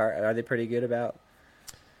loose cargo? Are they pretty good about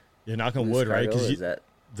Yeah, knock on loose wood, right? cargo? Because Is that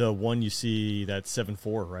the one you see, that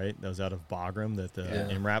 7.4, right? That was out of Bagram that the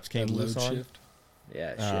MRAPs came That loose load on. shift.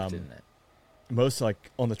 it shifted, isn't it? Most like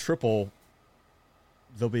on the triple,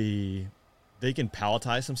 they can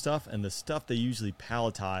palletize some stuff, and the stuff they usually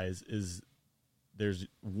palletize is there's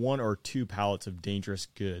 1 or 2 pallets of dangerous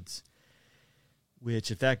goods,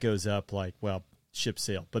 which if that goes up, like, well, ship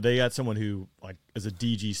sail. But they got someone who, like, as a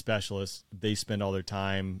DG specialist, they spend all their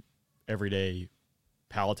time every day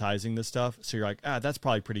palletizing this stuff. So you're like, that's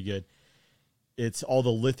probably pretty good. It's all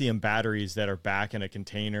the lithium batteries that are back in a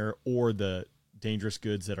container or the dangerous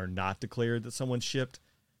goods that are not declared that someone shipped.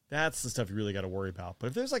 That's the stuff you really got to worry about. But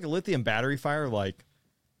if there's like a lithium battery fire, like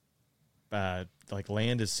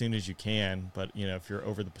land as soon as you can. But if you're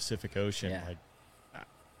over the Pacific Ocean, like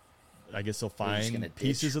I guess they'll You're just gonna find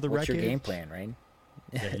pieces ditch. of the What's wreckage. your game plan, right?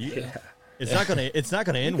 Yeah, it's not gonna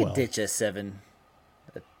end You well. could ditch a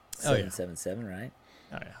 777, right?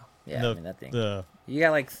 Oh, yeah. Yeah, I mean, that thing. You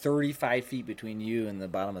got like 35 feet between you and the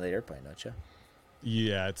bottom of the airplane, don't you?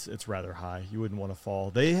 Yeah, it's rather high. You wouldn't want to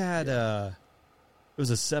fall. They had it was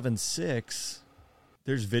a 7.6.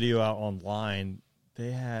 There's video out online.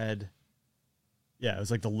 They had it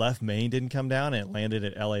was like the left main didn't come down and it landed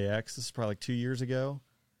at LAX. This is probably like 2 years ago.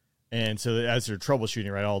 And so as they're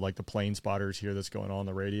troubleshooting, right, all like the plane spotters hear this going on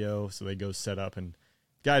the radio, so they go set up, and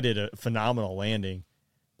the guy did a phenomenal landing.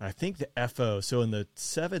 But I think the FO, so in the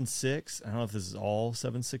 7.6, I don't know if this is all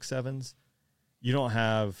 767s, you don't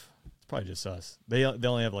have, it's probably just us. They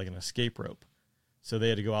only have like an escape rope. So they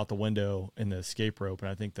had to go out the window in the escape rope, and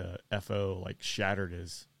I think the FO like shattered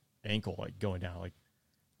his ankle, like going down. Like,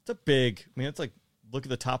 it's a big, it's like, look at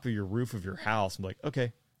the top of your roof of your house and be like,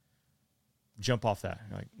 okay, jump off that.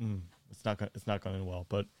 You're like, it's not going to end well.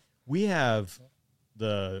 But we have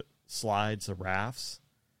the slides, the rafts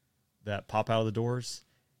that pop out of the doors,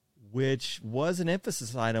 which was an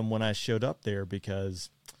emphasis item when I showed up there, because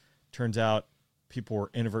turns out people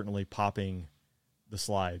were inadvertently popping the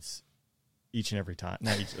slides each and every time.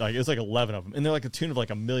 Like, it was like 11 of them, and they're like a tune of like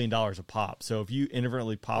 $1 million a pop. So if you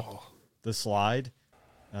inadvertently pop the slide,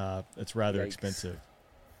 it's rather expensive.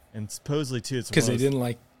 And supposedly too, it's because they didn't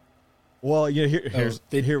like. Well, here's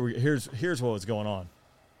what was going on.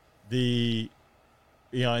 Any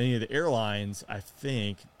of the airlines, I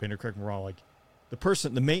think, Bender, correct me wrong, like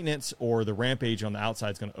the maintenance or the ramp agent on the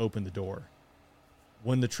outside is going to open the door.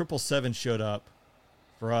 When the 777 showed up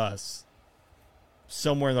for us,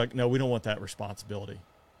 somewhere like, no, we don't want that responsibility.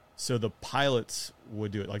 So the pilots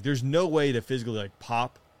would do it. Like, there's no way to physically like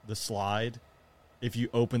pop the slide if you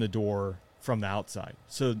open the door from the outside.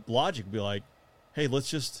 So logic would be like, hey, let's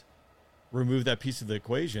just remove that piece of the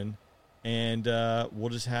equation, and we'll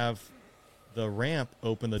just have the ramp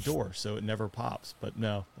open the door so it never pops. But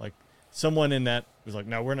no, like someone in that was like,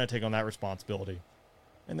 no, we're not taking on that responsibility.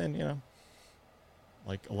 And then,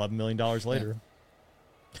 like $11 million later.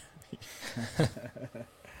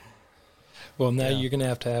 Well, now you're going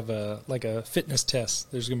to have a fitness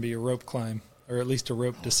test. There's going to be a rope climb, or at least a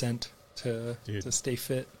rope descent to stay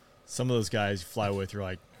fit. Some of those guys you fly with, you're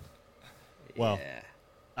like, well,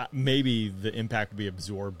 maybe the impact would be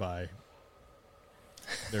absorbed by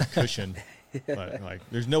their cushion. But like,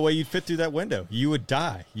 there's no way you'd fit through that window. You would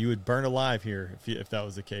die. You would burn alive here if that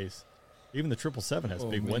was the case. Even the 777 has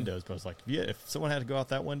big windows, but it's like, if someone had to go out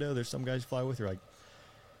that window, there's some guys you fly with, you're like,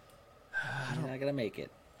 you're not gonna make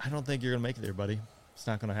it. I don't think you're gonna make it there, buddy. It's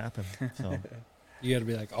not gonna happen. So you got to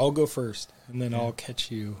be like, I'll go first, and then I'll catch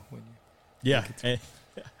you when you. Yeah,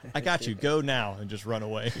 I got you. Go now and just run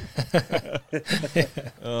away.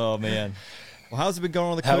 Oh man. Well, how's it been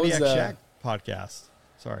going on the Kodiak Shack podcast?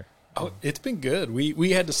 Sorry. Oh, it's been good.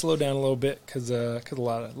 We had to slow down a little bit because a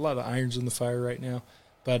lot of irons in the fire right now.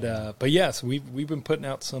 But yes, we've been putting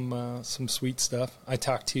out some sweet stuff. I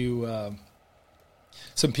talked to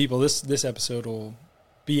some people. This episode will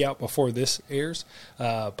be out before this airs.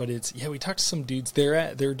 But we talked to some dudes.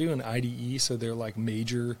 They're doing IDE, so they're like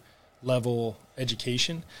major level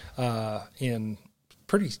education, and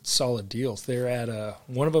pretty solid deals. They're at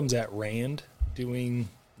one of them's at Rand doing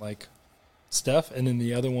like stuff, and then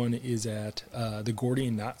the other one is at the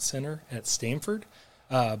Gordian Knot Center at Stanford.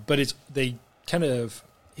 But it's the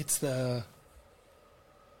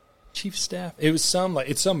chief staff. It's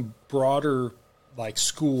some broader like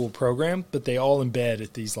school program, but they all embed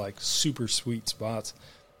at these like super sweet spots,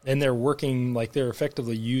 and they're working like they're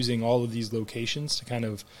effectively using all of these locations to kind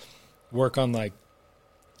of work on like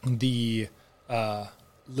the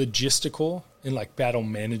logistical and like battle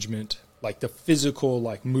management, like the physical,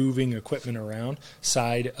 like moving equipment around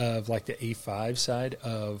side of like the A5 side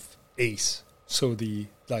of ACE. So the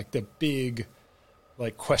big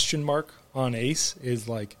like question mark on ACE is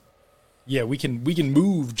like, yeah, we can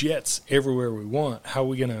move jets everywhere we want. How are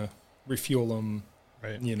we gonna refuel them?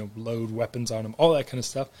 Right. Load weapons on them, all that kind of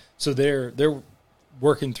stuff. So they're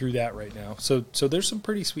working through that right now. So there's some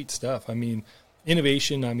pretty sweet stuff. I mean,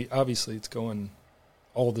 innovation. I mean, obviously it's going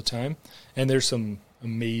all the time, and there's some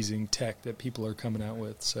amazing tech that people are coming out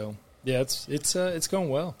with. So yeah, it's going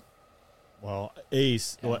well. Well,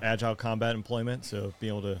 ACE, agile combat employment. So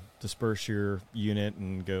being able to disperse your unit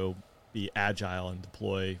and go be agile and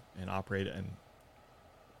deploy and operate in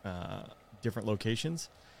different locations.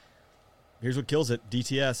 Here's what kills it: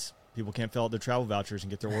 DTS. People can't fill out their travel vouchers and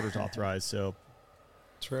get their orders authorized. So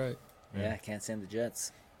that's right. Yeah, I can't send the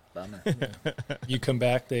jets. Bummer. You come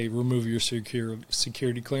back, they remove your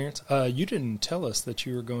security clearance. You didn't tell us that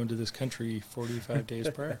you were going to this country 45 days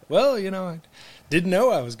prior. Well, I didn't know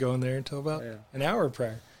I was going there until about an hour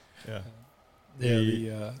prior. Yeah.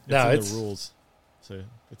 It's in the rules. So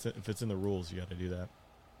if it's in the rules, you got to do that.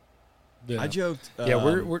 Yeah. I joked.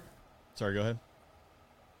 We're. Sorry, go ahead.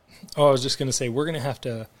 Oh, I was just going to say we're going to have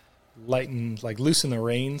to loosen the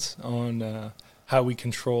reins on how we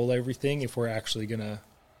control everything if we're actually going to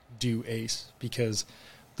do ACE, because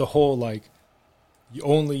the whole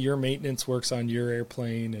only your maintenance works on your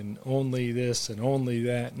airplane and only this and only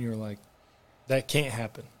that, and you're like, that can't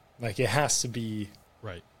happen. Like, it has to be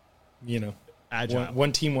right. Agile.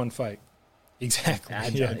 One team, one fight. Exactly.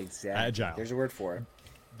 Agile. Yeah. Exactly. Agile. There's a word for it.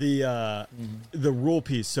 The rule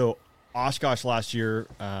piece. So Oshkosh last year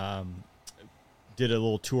did a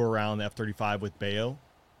little tour around the F-35 with Bayo.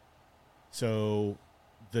 So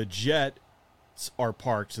the jets are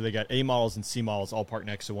parked. So they got A models and C models all parked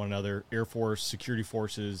next to one another. Air Force, security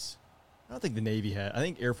forces, I don't think the Navy had. I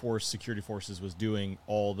think Air Force Security Forces was doing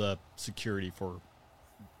all the security for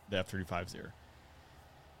the F-35s there.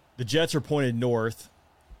 The jets are pointed north,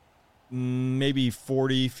 maybe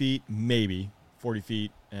 40 feet, in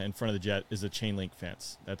front of the jet is a chain link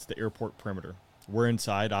fence. That's the airport perimeter. We're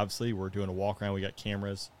inside, obviously. We're doing a walk around. We got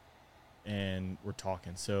cameras, and we're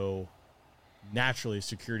talking. So naturally,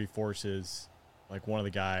 security forces, like one of the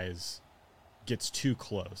guys gets too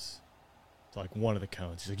close to like one of the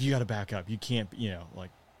cones. He's like, you got to back up. You can't,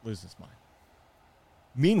 lose his mind.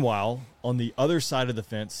 Meanwhile, on the other side of the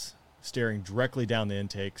fence, staring directly down the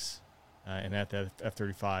intakes and at the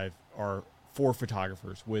F-35 are 4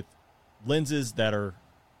 photographers with lenses that are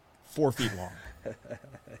 4 feet long.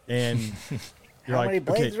 And you're How like, many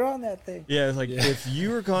blades okay, are on that thing? yeah, it's like, if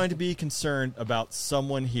you are going to be concerned about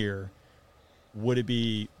someone here, would it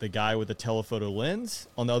be the guy with the telephoto lens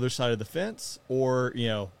on the other side of the fence, or,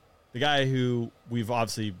 the guy who we've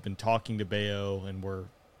obviously been talking to Bayo and we're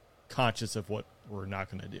conscious of what we're not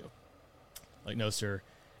going to do? Like, no, sir.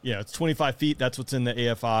 It's 25 feet. That's what's in the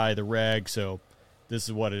AFI, the reg. So this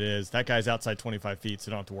is what it is. That guy's outside 25 feet,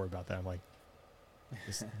 so don't have to worry about that. I'm like,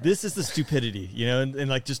 this is the stupidity, and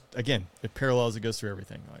like, just, again, it parallels, it goes through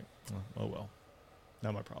everything. Like, oh well,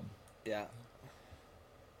 not my problem. Yeah.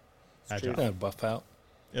 Agile. Kind of buff out.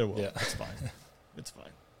 It will. Yeah. It's fine. It's fine.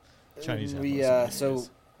 Chinese have We most of it so anyways.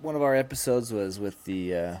 one of our episodes was with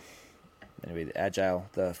the Agile,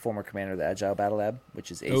 the former commander of the Agile Battle Lab, which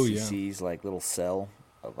is ACC's like little cell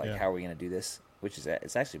of like how are we going to do this, which is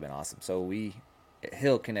it's actually been awesome. So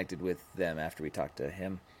Hill connected with them after we talked to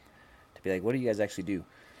him to be like, what do you guys actually do?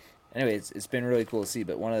 Anyway, it's been really cool to see.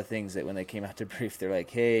 But one of the things that when they came out to brief, they're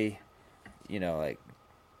like, hey, like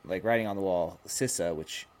writing on the wall, CISA,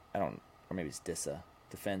 which I don't, or maybe it's DISA,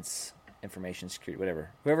 Defense Information Security,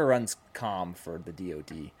 whatever. Whoever runs comm for the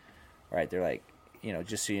DoD, right? They're like,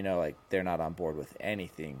 just so you know, like they're not on board with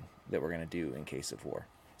anything that we're gonna do in case of war.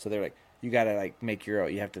 So they're like, you gotta like make your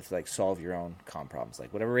own. You have to like solve your own comm problems,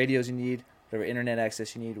 like whatever radios you need, whatever internet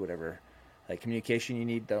access you need, whatever like communication you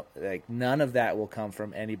need. Like none of that will come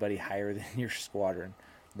from anybody higher than your squadron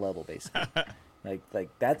level, basically. Like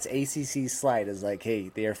that's ACC's slide is like, hey,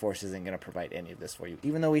 the Air Force isn't going to provide any of this for you,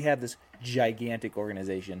 even though we have this gigantic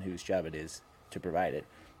organization whose job it is to provide it.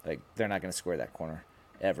 Like they're not going to square that corner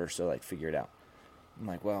ever. So like, figure it out. I'm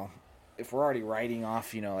like, well, if we're already writing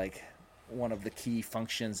off, like one of the key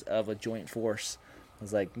functions of a joint force, I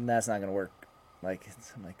was like, that's not going to work. Like,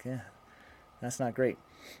 I'm like, yeah, that's not great.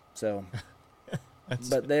 So,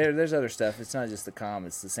 but there's other stuff. It's not just the comm.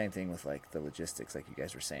 It's the same thing with like the logistics, like you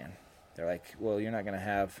guys were saying. They're like, well, you're not going to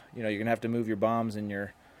have, you're going to have to move your bombs and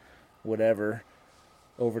your whatever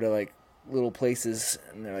over to like little places.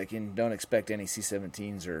 And they're like, and don't expect any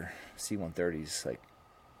C-17s or C-130s, like,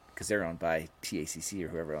 because they're owned by TACC or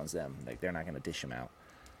whoever owns them. Like, they're not going to dish them out.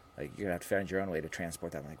 Like, you're going to have to find your own way to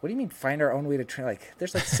transport them. I'm like, what do you mean find our own way to like,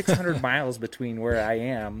 there's like 600 miles between where I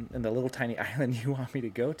am and the little tiny island you want me to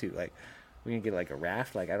go to. Like, we can get like a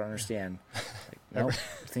raft. Like, I don't understand. Like, no,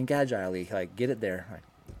 think agilely. Like, get it there. Like,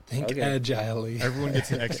 Think agilely. Everyone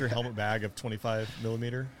gets an extra helmet bag of 25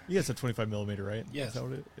 millimeter. You guys have 25 millimeter, right? Yes. Is that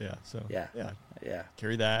what it? Yeah. So yeah.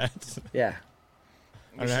 carry that. Yeah.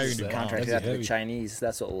 I don't know how you do Contract it That's out to the heavy. Chinese.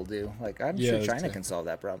 That's what we'll do. Like, I'm sure China can solve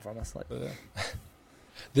that problem for us. Like,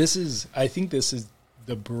 I think this is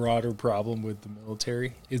the broader problem with the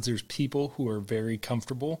military is there's people who are very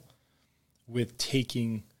comfortable with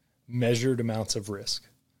taking measured amounts of risk.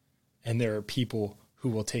 And there are people who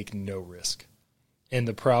will take no risk. And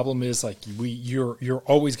the problem is like you're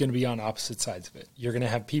always going to be on opposite sides of it. You're going to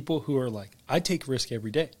have people who are like, I take risk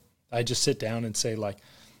every day. I just sit down and say like,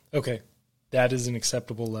 okay, that is an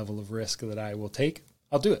acceptable level of risk that I will take.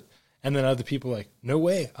 I'll do it. And then other people are like, no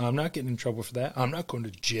way, I'm not getting in trouble for that. I'm not going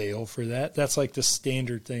to jail for that. That's like the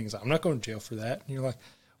standard things. I'm not going to jail for that. And you're like,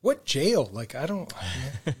 what jail? Like, I don't,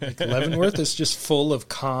 like Leavenworth is just full of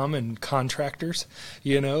comm and contractors,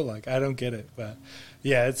 like I don't get it. But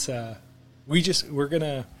yeah, it's, we're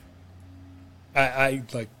gonna. I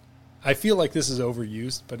feel like this is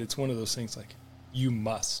overused, but it's one of those things like you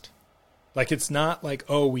must. Like it's not like,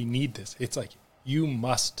 oh, we need this. It's like you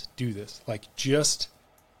must do this. Like just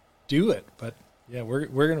do it. But yeah,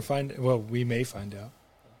 we're gonna find. Well, we may find out.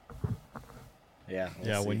 yeah.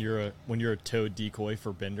 Yeah, when you're a towed decoy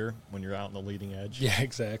for Bender, when you're out on the leading edge. Yeah,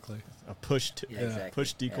 exactly. A push exactly.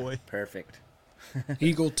 push decoy. Yeah, perfect.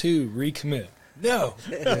 Eagle 2 recommit. No.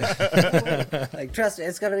 Like, trust me,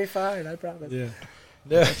 it's gonna be fine. I promise. Yeah.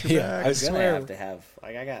 No. Yeah. I I'm gonna swear. have to have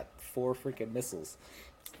like I got 4 freaking missiles.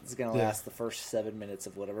 It's gonna last the first 7 minutes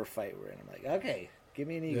of whatever fight we're in. I'm like, okay, give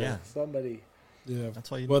me an eagle, Yeah. somebody. Yeah. That's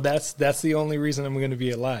why you. Well, that's the only reason I'm going to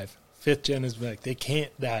be alive. 5th gen is like, they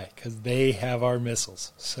can't die because they have our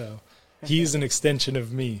missiles. So he's an extension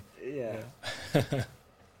of me. Yeah.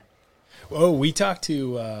 Oh, we talked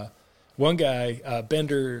to one guy,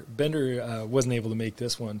 Bender wasn't able to make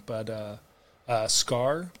this one, but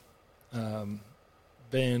Scar,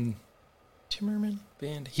 Ben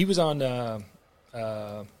Timmerman, he was on the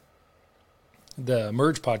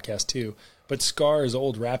Merge podcast too. But Scar is an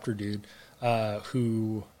old Raptor dude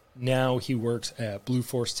who now he works at Blue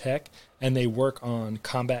Force Tech, and they work on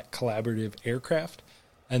combat collaborative aircraft.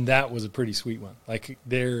 And that was a pretty sweet one. Like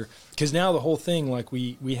because now the whole thing, like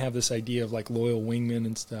we have this idea of like loyal wingmen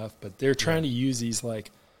and stuff, but they're trying to use these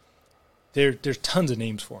like, there's tons of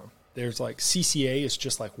names for them. There's like CCA is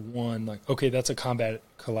just like one, like, okay, that's a combat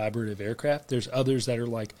collaborative aircraft. There's others that are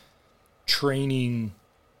like training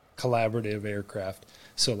collaborative aircraft.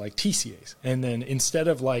 So like TCAs. And then instead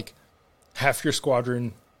of like half your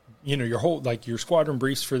squadron, your whole, like your squadron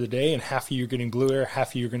briefs for the day and half of you are getting blue air, half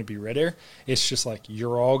of you are going to be red air. It's just like,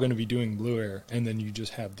 you're all going to be doing blue air. And then you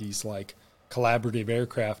just have these like collaborative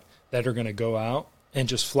aircraft that are going to go out and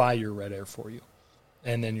just fly your red air for you.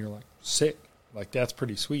 And then you're like, sick. Like, that's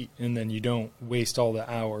pretty sweet. And then you don't waste all the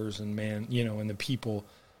hours and and the people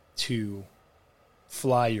to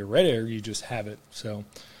fly your red air. You just have it. So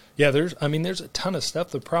yeah, there's a ton of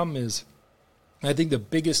stuff. The problem is, I think the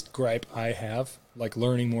biggest gripe I have, like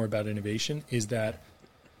learning more about innovation, is that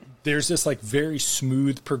there's this like very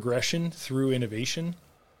smooth progression through innovation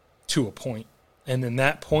to a point. And then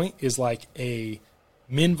that point is like a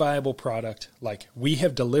min viable product. Like, we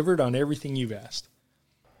have delivered on everything you've asked.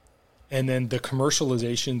 And then the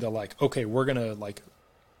commercialization, the like, okay, we're going to like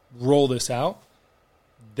roll this out.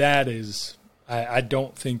 That is, I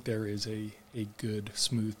don't think there is a good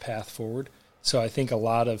smooth path forward. So I think a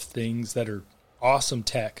lot of things that are awesome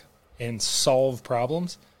tech and solve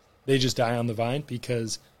problems, they just die on the vine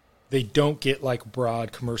because they don't get like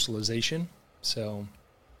broad commercialization. So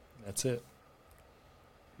that's it.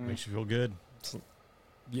 Makes you feel good.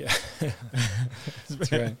 Yeah.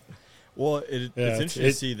 That's right. Well, it's interesting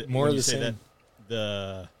to see that more when of you the say same.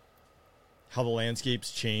 that how the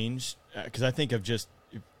landscape's changed, because I think of just,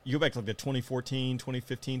 if you go back to like the 2014,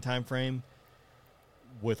 2015 timeframe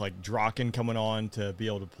with like Draken coming on to be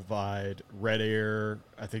able to provide red air.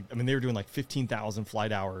 I mean they were doing like 15,000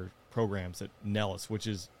 flight hour programs at Nellis, which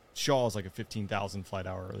is Shaw's like a 15,000 flight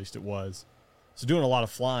hour, or at least it was. So doing a lot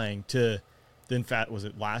of flying to. Then was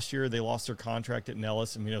it last year they lost their contract at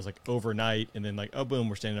Nellis? I mean, it was like overnight, and then like, oh, boom,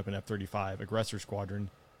 we're standing up an F-35 aggressor squadron.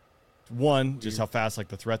 One, just how fast like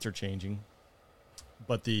the threats are changing,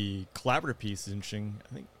 but the collaborative piece is interesting.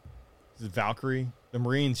 I think this is Valkyrie, the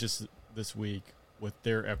Marines just this week with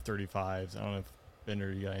their F-35s. I don't know if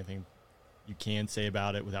Bender, you got anything you can say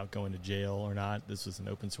about it without going to jail or not. This was an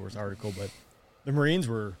open source article, but the Marines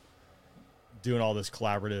were doing all this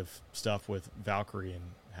collaborative stuff with Valkyrie and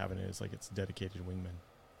having it as like its dedicated wingman.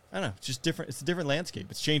 I don't know. It's just different. It's a different landscape.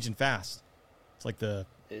 It's changing fast. It's like the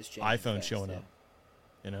iPhone fast, showing up,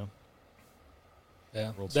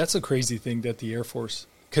 Yeah. That's a crazy thing that the Air Force,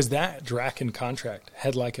 because that Draken contract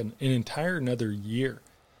had like an entire another year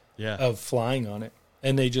of flying on it.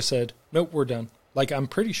 And they just said, nope, we're done. Like, I'm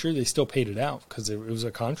pretty sure they still paid it out because it was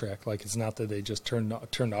a contract. Like, it's not that they just turned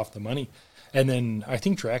off the money. And then I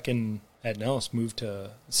think Draken at Nellis moved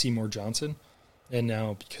to Seymour Johnson. And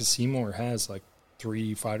now, because Seymour has like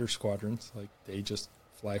 3 fighter squadrons, like they just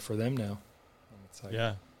fly for them now. It's like,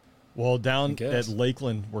 yeah. Well, down at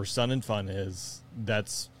Lakeland, where Sun and Fun is,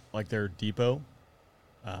 that's like their depot.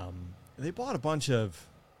 They bought a bunch of.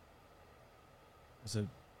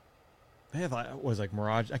 They have like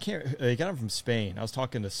Mirage. They got them from Spain. I was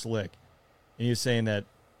talking to Slick, and he was saying that,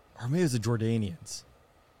 or maybe it was the Jordanians.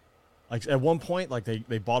 Like at one point, like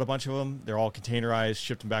they bought a bunch of them. They're all containerized,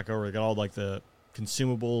 shipped them back over. They got all like the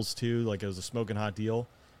consumables too, like it was a smoking hot deal.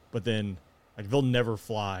 But then like they'll never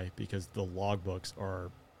fly because the logbooks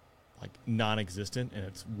are like non-existent, and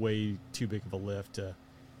it's way too big of a lift to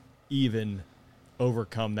even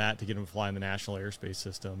overcome that to get them to fly in the National Airspace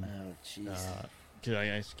System. Oh, jeez. Because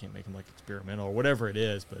I just can't make them like experimental or whatever it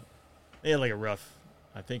is. But they had like a rough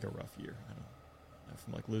year. I don't know,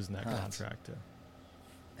 from like losing that contract to.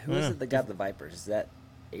 Who is it that got the Vipers? Is that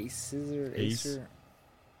Aces or Acer?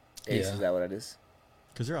 Ace, Yeah. Is that what it is?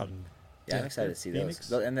 Because they're out in. Yeah, I'm excited to see Phoenix?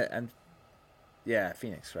 those. And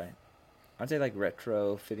Phoenix, right? Aren't they like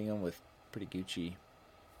retro fitting them with pretty Gucci?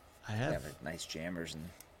 I have. They have like nice jammers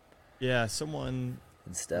Yeah, someone.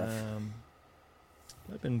 and stuff.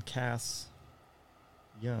 Might have been Cass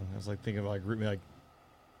Young. I was like thinking about like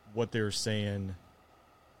what they were saying.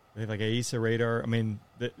 They have like AESA radar. I mean,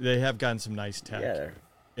 they have gotten some nice tech Yeah,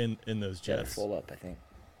 in those they're jets. full up, I think.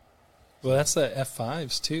 Well, that's the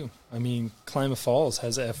F5s too. I mean, Klamath Falls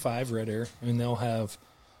has a F5 red air, and they'll have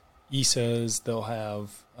ESAs. They'll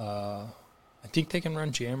have, I think they can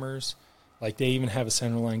run jammers. Like they even have a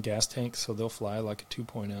centerline gas tank, so they'll fly like a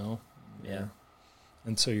 2.0. Yeah.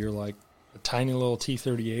 And so you're like a tiny little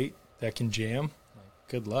T-38 that can jam. Like,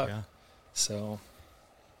 good luck. Yeah. So,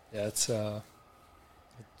 yeah, it's.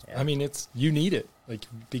 I mean, you need it, like,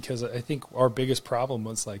 because I think our biggest problem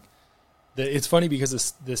was like. It's funny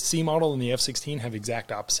because the C model and the F-16 have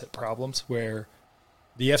exact opposite problems, where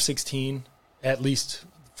the F-16, at least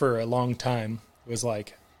for a long time, was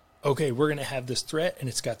like, okay, we're going to have this threat, and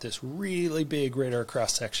it's got this really big radar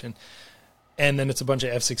cross-section, and then it's a bunch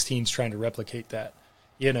of F-16s trying to replicate that,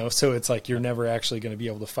 so it's like you're never actually going to be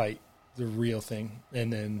able to fight the real thing.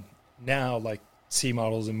 And then now, like, C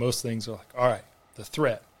models and most things are like, all right, the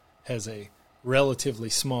threat has a relatively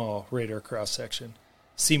small radar cross-section.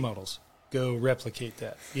 C models, go replicate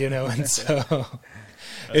that, and so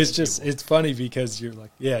it's funny because you're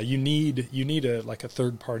like, yeah, you need a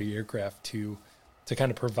third party aircraft to kind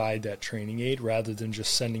of provide that training aid rather than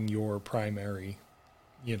just sending your primary,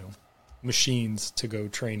 machines to go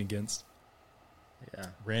train against. Yeah.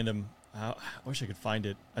 Random. I wish I could find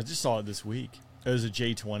it. I just saw it this week. It was a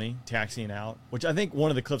J-20 taxiing out, which I think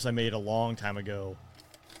one of the clips I made a long time ago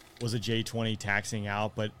was a J-20 taxiing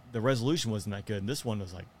out, but the resolution wasn't that good. And this one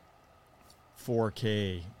was like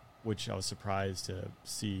 4K, which I was surprised to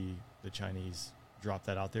see the Chinese drop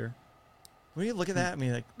that out there. When you look at that, I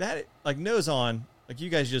mean, like that, like nose on, like you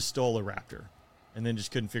guys just stole a Raptor, and then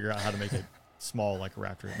just couldn't figure out how to make it small like a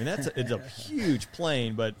Raptor. I mean, it's a huge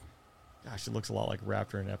plane, but gosh, it looks a lot like a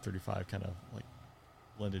Raptor and F-35, kind of like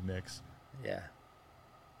blended mix. Yeah,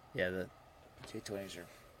 the J-20s are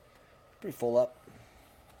pretty full up.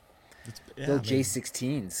 Those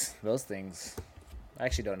J-16s, those things. I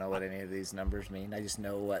actually don't know what any of these numbers mean. I just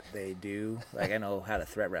know what they do. Like, I know how to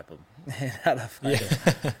threat rep them and how to find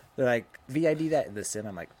them. They're like, VID that in the sim.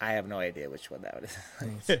 I'm like, I have no idea which one that is.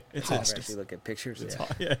 It's hostile. Actually look at pictures. It's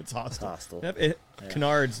hostile. It's hostile. Yep,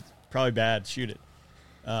 Canard's probably bad. Shoot it.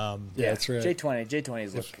 That's right.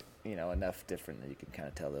 J-20s look, enough different that you can kind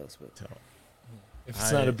of tell those. But if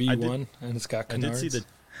it's not a B1 and it's got Canards. I did see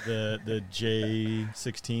the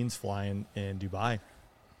J-16s flying in Dubai.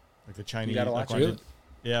 Like the Chinese, you gotta watch it.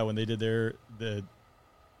 When they did the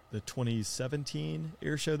 2017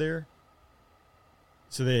 air show there.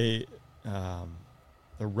 So they, the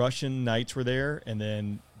Russian knights were there, and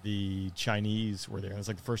then the Chinese were there. And it was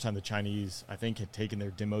like the first time the Chinese, I think, had taken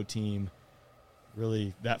their demo team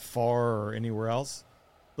really that far or anywhere else.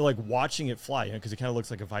 But like watching it fly, because it kind of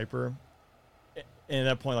looks like a Viper. And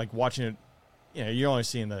at that point, like watching it, you're only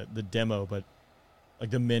seeing the demo, but like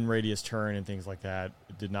the min radius turn and things like that,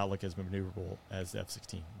 it did not look as maneuverable as the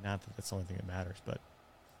F-16. Not that that's the only thing that matters, but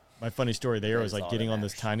my funny story there was like getting on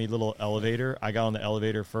this tiny little elevator. I got on the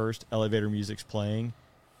elevator first. Elevator music's playing,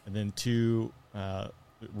 and then two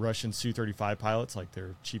Russian Su-35 pilots, like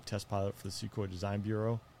their chief test pilot for the Sukhoi Design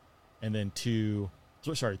Bureau, and then three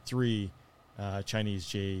Chinese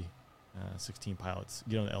J-16 pilots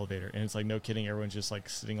get on the elevator, and it's like no kidding. Everyone's just like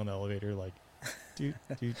sitting on the elevator, like. And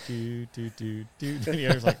the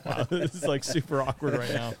other's like, wow, this is like super awkward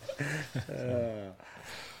right now.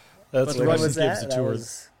 That's but the Russians gave us a tour.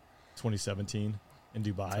 2017 in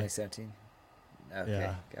Dubai. 2017. Okay,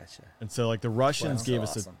 yeah. Gotcha. And so like the Russians gave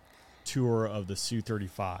us a tour of the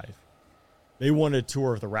Su-35. They wanted a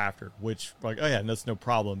tour of the Raptor, which like, oh yeah, and that's no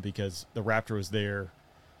problem because the Raptor was there,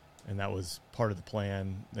 and that was part of the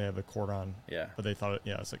plan. They have a cordon. Yeah. But they thought,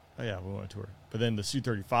 it's like, oh yeah, we want a tour. But then the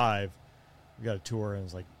Su-35. We got a tour and it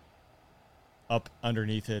was like up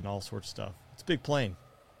underneath it and all sorts of stuff. It's a big plane.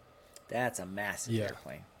 That's a massive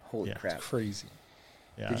airplane. Holy crap. It's crazy.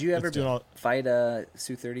 Yeah. Did you ever fight a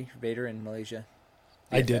Su-30 Vader in Malaysia?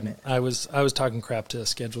 I didn't. I was talking crap to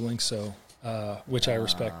scheduling, so which I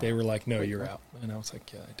respect. They were like, "No, you're out," and I was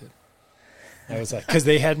like, "Yeah, I did." I was like, because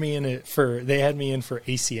they had me in for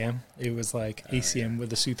ACM. It was like ACM with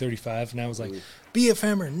the Su-35, and I was like,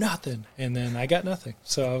 BFM or nothing, and then I got nothing.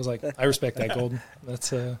 So I was like, I respect that, Golden.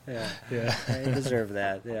 That's yeah. You deserve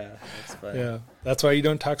that. Yeah, that's fun. Yeah, that's why you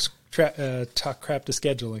don't talk crap to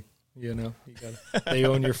scheduling. They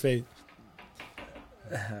own your fate.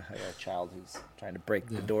 I got a child who's trying to break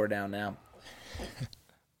the door down now.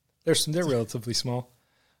 They're relatively small.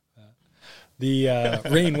 The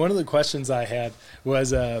Rain, one of the questions I had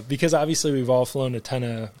was because obviously we've all flown a ton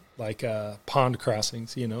of like pond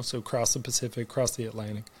crossings, so cross the Pacific, cross the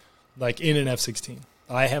Atlantic, like in an F-16.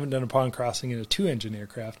 I haven't done a pond crossing in a 2-engine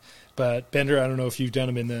aircraft, but Bender, I don't know if you've done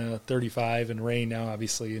them in the 35, and Rain now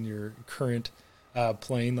obviously in your current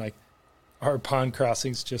plane. Like, are pond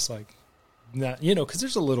crossings just like not, because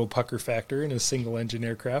there's a little pucker factor in a single engine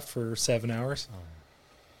aircraft for 7 hours.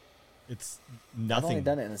 It's I've nothing. only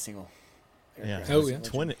done it in a single. Yeah. aircraft. Oh, yeah.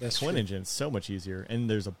 Twin That's twin true. engine is so much easier, and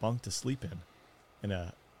there's a bunk to sleep in. And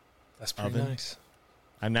That's pretty oven. nice.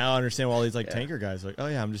 I now understand why all these Yeah. tanker guys are like, oh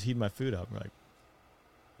yeah, I'm just heating my food up. We're like,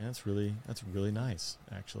 yeah, that's really nice.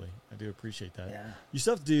 Actually, I do appreciate that. Yeah. You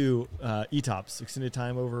still have to do ETOPS, extended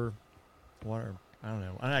time over water. I don't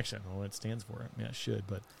know. I don't know what it stands for. I mean, I should,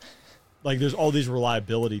 but like, there's all these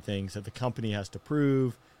reliability things that the company has to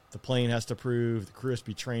prove, the plane has to prove, the crew has to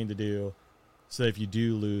be trained to do, so that if you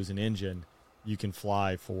do lose an engine, you can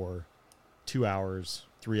fly for 2 hours,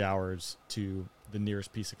 3 hours to the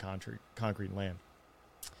nearest piece of concrete and land.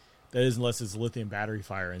 That is, unless it's a lithium battery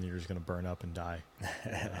fire and you're just going to burn up and die.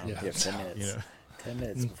 Yeah. You have 10 minutes. You know. 10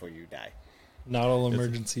 minutes before you die. Not all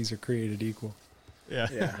emergencies are created equal. Yeah.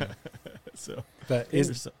 Yeah. So, But There's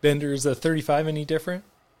is some- Bender's a 35 any different?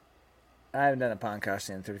 I haven't done a pond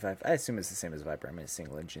caution in 35. I assume it's the same as Viper. I mean, it's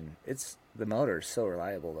single engine. The motor is so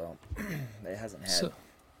reliable, though. It hasn't had, So-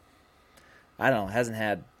 I don't know, it hasn't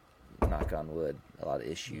had, knock on wood, a lot of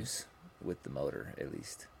issues with the motor, at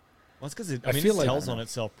least. well, it's because I feel it like- tells on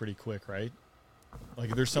itself pretty quick, right? Like,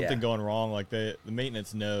 if there's something Yeah. going wrong, like the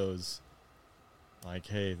maintenance knows, like,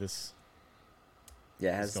 hey, this. Yeah,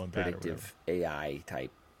 it It's has going bad or predictive AI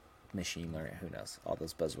type machine learning. Who knows? All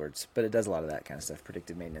those buzzwords. But it does a lot of that kind of stuff,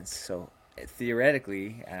 predictive maintenance. So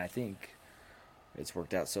theoretically, and I think it's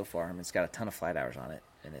worked out so far. I mean, it's got a ton of flight hours on it,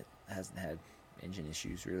 and it hasn't had engine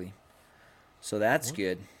issues really. So that's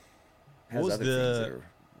good. It has was other things that are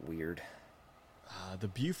weird. The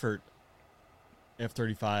Beaufort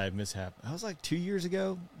F-35 mishap. That was like 2 years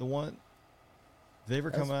ago. The one. Did they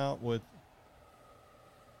ever come out with?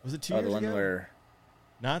 Was it 2 years The one ago? where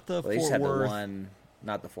Not the they just Fort had Worth. the one,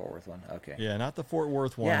 not the Fort Worth one. Okay. Yeah, not the Fort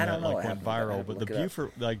Worth one Yeah, I that don't know like what went happened, but I viral, had to but the look it up.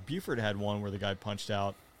 Beaufort, like Beaufort had one where the guy punched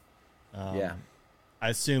out. Yeah. I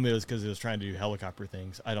assume it was because it was trying to do helicopter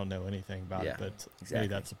things. I don't know anything about Yeah, it, but exactly. maybe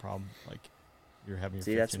that's the problem. Like, you're having your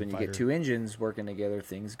See, that's 15 when you fighter. get two engines working together,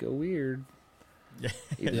 things go weird. Yeah.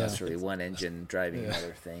 Even though Yeah. it's really one engine driving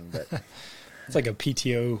another thing, but It's like a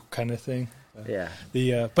PTO kind of thing. yeah.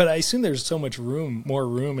 But I assume there's so much more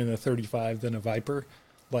room in a 35 than a Viper.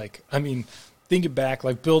 Like, I mean, thinking back,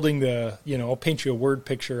 like building I'll paint you a word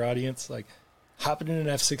picture, audience. Like, hopping in an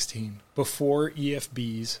F-16 before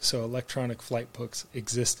EFBs, so electronic flight books,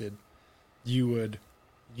 existed. You'd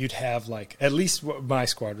have like, at least what my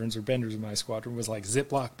squadrons or Bender's in my squadron was like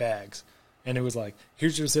Ziploc bags, and it was like,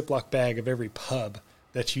 here's your Ziploc bag of every pub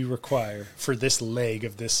that you require for this leg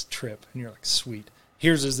of this trip, and you're like, sweet.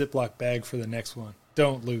 Here's a Ziploc bag for the next one.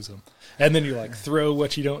 Don't lose them. And then you like throw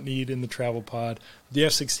what you don't need in the travel pod. The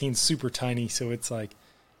F-16 is super tiny, so it's like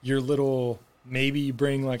your little, maybe you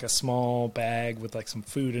bring like a small bag with like some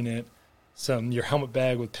food in it, your helmet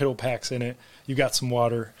bag with piddle packs in it, you got some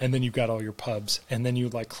water, and then you've got all your pubs. And then you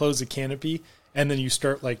like close the canopy, and then you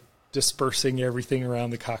start like dispersing everything around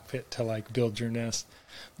the cockpit to like build your nest.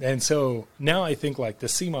 And so now I think like the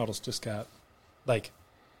C models just got like,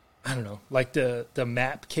 I don't know, like the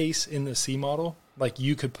map case in the C model, like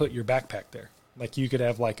you could put your backpack there. Like you could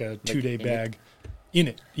have like a 2-day in it? bag in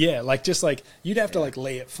it. Yeah, like just like you'd have to like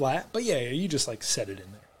lay it flat, but yeah, you just like set it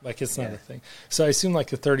in there. Like it's not a thing. So I assume like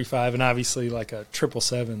the 35 and obviously like a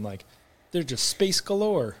 777, like they're just space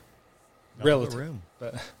galore. Not Relative. room.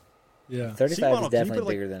 But yeah. 35 C-model, is can you definitely put,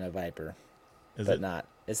 like- bigger than a Viper, Is but it?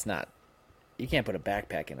 it's not. You can't put a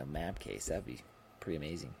backpack in a map case. That'd be pretty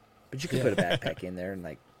amazing. But you could Yeah. put a backpack in there and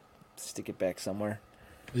like stick it back somewhere.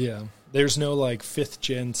 Yeah. There's no like 5th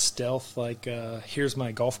gen stealth, like here's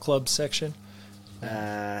my golf club section.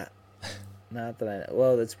 Not that I know.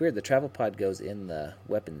 Well, it's weird. The travel pod goes in the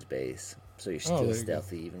weapons base, so you're still there you go.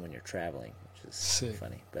 stealthy even when you're traveling, which is Sick.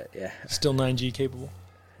 funny. But yeah, Still 9G capable.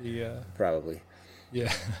 probably.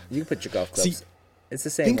 Yeah. You can put your golf See, clubs. It's the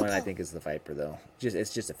same think one, I about- think, as the Viper, though.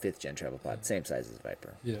 It's just a 5th gen travel pod, same size as the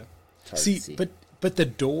Viper. Yeah. It's hard See, to see. but the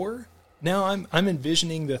door. Now I'm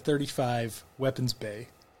envisioning the 35 weapons bay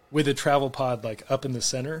with a travel pod like up in the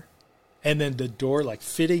center, and then the door like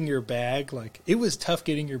fitting your bag. Like it was tough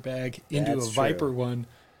getting your bag into That's a Viper true. one,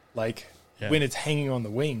 like Yeah. when it's hanging on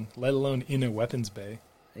the wing, let alone in a weapons bay.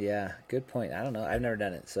 Yeah, good point. I don't know. I've never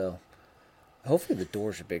done it, so hopefully the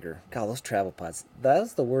doors are bigger. God, those travel pods. That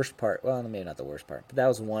was the worst part. Well, maybe not the worst part, but that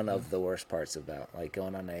was one of the worst parts about like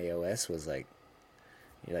going on AOS was like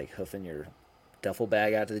you're like hoofing your duffel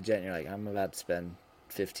bag out to the jet and you're like, I'm about to spend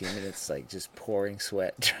 15 minutes like just pouring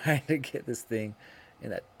sweat trying to get this thing in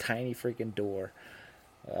that tiny freaking door.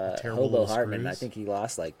 Terrible Hobo little Hartman, I screws. think he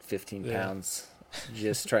lost like 15 Yeah. pounds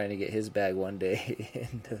just trying to get his bag one day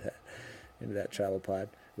into that travel pod.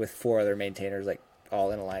 with 4 other maintainers, like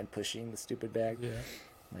all in a line pushing the stupid bag. Yeah.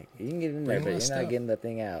 Like, you can get in there, Bring but you're less not stuff. getting the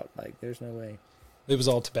thing out. Like, there's no way. It was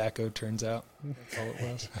all tobacco, turns out. That's all it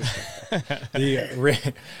was.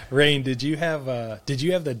 The Rain, did you have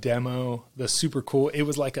the demo, the super cool? It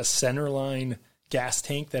was like a centerline gas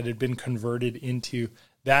tank that had been converted into.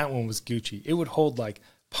 That one was Gucci. It would hold like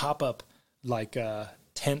pop up like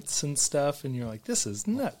tents and stuff, and you're like, this is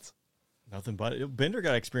nuts. Nothing but Bender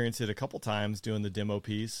got to experience it a couple times doing the demo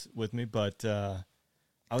piece with me, but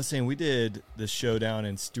I was saying we did the show down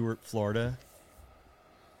in Stuart, Florida,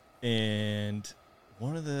 and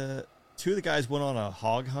two of the guys went on a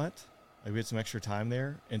hog hunt. Like we had some extra time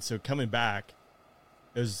there, and so coming back,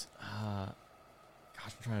 it was I'm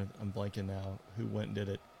blanking now who went and did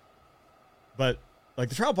it, but like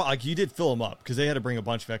the trial, like you did fill them up because they had to bring a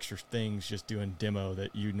bunch of extra things just doing demo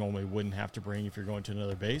that you normally wouldn't have to bring if you're going to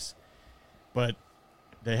another base. But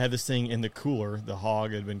they had this thing in the cooler. The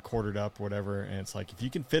hog had been quartered up or whatever. And it's like, if you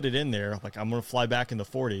can fit it in there, like I'm going to fly back in the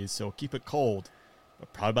 40s, so keep it cold.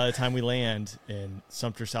 But probably by the time we land in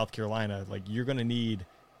Sumter, South Carolina, like you're going to need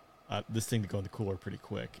this thing to go in the cooler pretty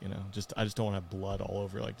quick. You know, I just don't want to have blood all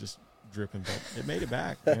over, like just dripping. But it made it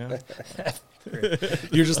back. You know?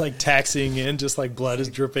 You're just like taxiing in, just like blood is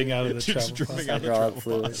dripping out of the Just travel dripping pod. out of the Hydraulic travel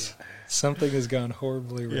fluid. pod. Something has gone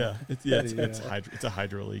horribly wrong. Yeah, it's a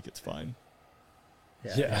hydro leak. It's fine.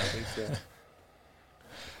 Yeah. I think so.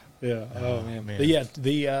 Yeah. Oh man. man. But yeah,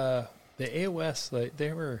 the AOS, like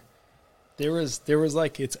there was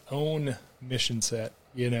like its own mission set,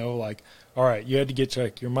 you know, like, all right, you had to get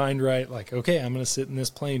like your mind right, like, okay, I'm gonna sit in this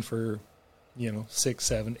plane for, 6,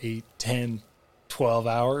 7, 8, 10, 12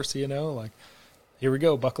 hours, like, here we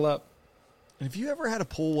go, buckle up. And if you ever had to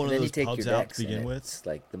pull one And of then you those take pubs your out decks, to begin and with, it's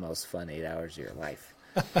like the most fun 8 hours of your life.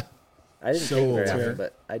 I didn't So take very fair. often,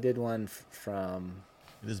 but I did one from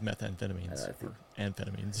it is methamphetamines I think- or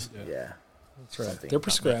amphetamines. yeah, That's right. Something. They're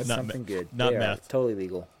prescribed. Not something good. not They are meth. totally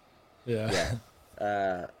legal. Yeah.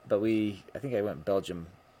 Yeah, but I think I went Belgium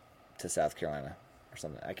to South Carolina or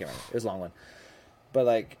something. I can't remember. It was a long one, but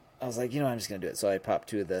like I was like, I'm just gonna do it. So I popped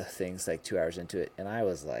 2 of the things like 2 hours into it, and I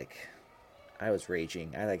was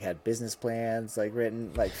raging. I like had business plans like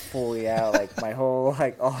written like fully out, like my whole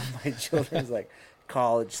like all my children's like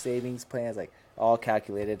college savings plans like all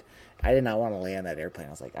calculated. I did not want to land that airplane. I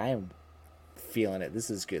was like, I am feeling it. This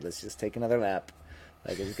is good. Let's just take another lap.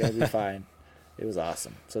 Like it's gonna be fine. It was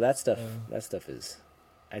awesome. So that stuff is,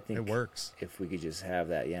 I think It works. if we could just have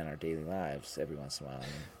that in our daily lives every once in a while.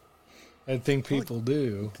 I think people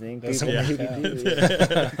do. I think Doesn't people work maybe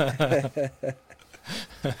out.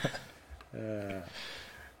 do. Yeah.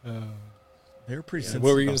 They're pretty Yeah. sensitive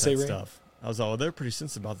What were you about gonna that say, Ray? stuff. I was all, they're pretty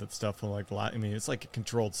sensitive about that stuff. And like, I mean, it's like a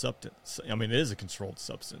controlled substance. I mean, it is a controlled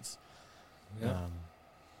substance. Yeah.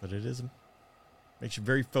 But it is, makes you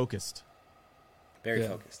very focused. Very Yeah.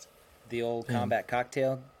 focused. The old Yeah. combat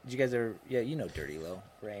cocktail. Did you guys ever? Yeah, Dirty Low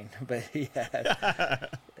Rain, but he had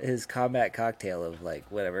his combat cocktail of like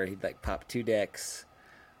whatever. He'd like pop 2 decks,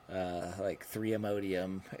 like 3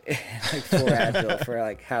 Imodium, and like 4 Advil for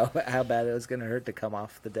like how bad it was gonna hurt to come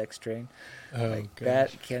off the dex train. Oh, Like gosh.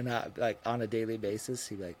 that cannot like on a daily basis.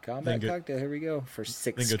 He'd like combat Then go- cocktail. Here we go for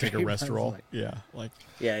 6. Then go take a straight months. Restorol. Like, Yeah. Like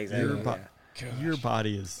yeah, exactly. Your Yeah. your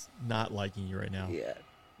body is not liking you right now. Yeah.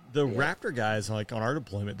 The Yeah. Raptor guys, like on our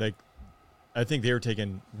deployment, I think they were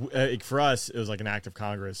taking, for us, it was like an act of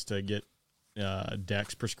Congress to get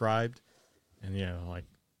decks prescribed and, like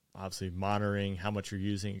obviously monitoring how much you're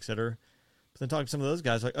using, et cetera. But then talking to some of those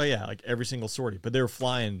guys, like, oh yeah, like every single sortie. But they were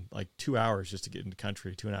flying like 2 hours just to get into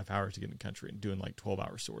country, 2.5 hours to get into country and doing like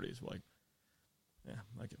 12-hour sorties. We're like, yeah,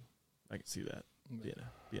 I can see that being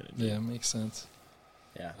a Yeah, makes sense.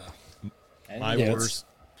 Yeah. My And- Yeah,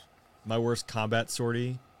 my worst combat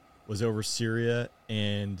sortie was over Syria,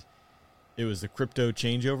 and it was the crypto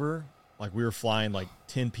changeover. Like we were flying like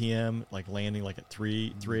 10 p.m., like landing like at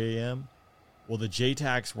 3 a.m. Well, the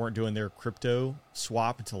JTACs weren't doing their crypto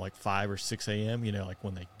swap until like 5 or 6 a.m., like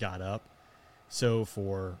when they got up. So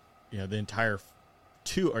for, the entire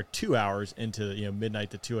 2 hours into,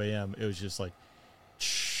 midnight to 2 a.m., it was just like,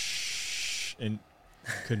 and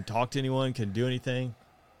couldn't talk to anyone, couldn't do anything.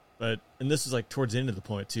 And this is like towards the end of the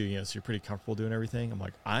point too, so you're pretty comfortable doing everything. I'm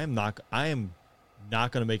like, I am not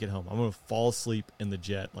going to make it home. I'm going to fall asleep in the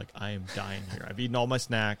jet. Like I am dying here. I've eaten all my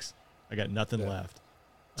snacks. I got nothing left.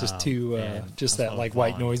 Just And just I that was like on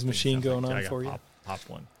white Vaughn noise and machine stuff like going that. on I got for you. Pop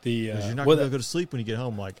one. The Because you're not well, going to go to sleep when you get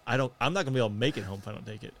home. Like I'm not going to be able to make it home if I don't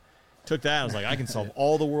take it. Took that. I was like, I can solve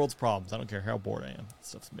all the world's problems. I don't care how bored I am. This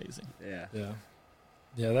stuff's amazing. Yeah.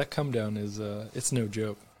 yeah, that come down is it's no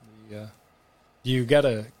joke. You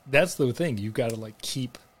gotta. That's the thing. You gotta like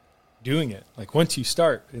keep doing it. Like once you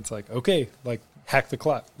start, it's like, okay, like hack the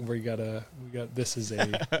clock. This is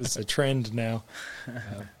a trend now.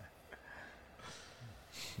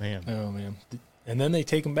 Man. Oh man. And then they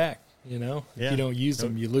take them back, you know? Yeah. If you don't use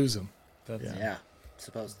them, you lose them. Yeah.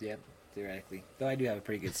 Supposed to, theoretically. Though I do have a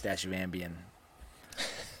pretty good stash of Ambien.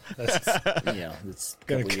 That's It's a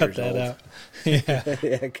gonna couple cut years that old. out. Yeah.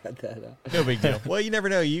 Yeah, cut that out. No big deal. Well, you never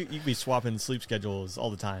know. You can be swapping sleep schedules all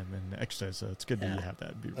the time and exercise, so it's good that you Yeah. have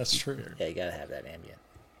that. That's true. prepared. Yeah, you gotta have that Ambien.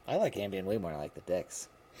 I like Ambien way more than I like the Dex.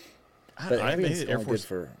 I But don't know, I made Ambien's it Air only Force.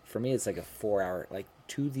 good for me. It's like a 4-hour, like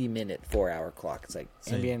to the minute 4-hour clock. It's like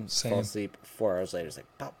Ambien, Same. fall asleep. 4 hours later, it's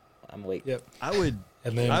like pop, I'm awake. Yep. I would.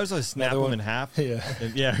 And then I was like snap another them one. in half. Yeah.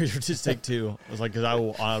 And, just take two. I was like, because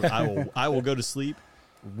I will go to sleep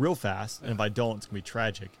real fast, and if I don't, it's gonna be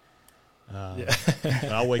tragic.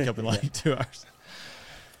 But I'll wake up in like 2 hours.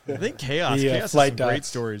 I think Chaos has some Flight great Docs.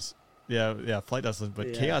 stories. Yeah, Flight Docs. But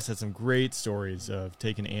Yeah. Chaos had some great stories of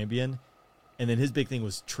taking Ambien, and then his big thing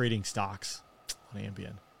was trading stocks on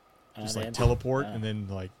Ambien. Just On like Ambien? teleport Wow. and then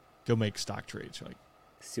like go make stock trades. Like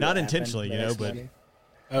See not what happened intentionally, the you know, next but day?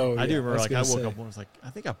 Oh, I do remember, like, I woke say. up and was like, I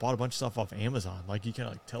think I bought a bunch of stuff off Amazon. Like, you kind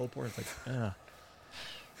of like teleport. It's like,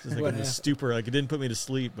 just like What in this happened? stupor. Like, it didn't put me to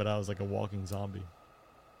sleep, but I was like a walking zombie.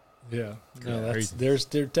 Yeah, no, Yeah, that's crazy. there's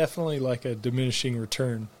definitely like a diminishing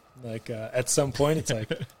return. Like at some point, it's like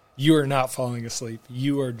you are not falling asleep.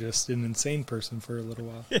 You are just an insane person for a little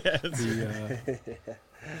while.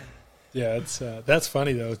 Yeah, it's that's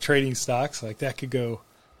funny though. Trading stocks like that could go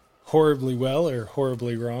horribly well or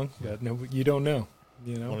horribly wrong. But no, you don't know.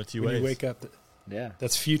 You know, One of two when you ways. wake up, Yeah.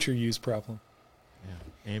 that's future use problem.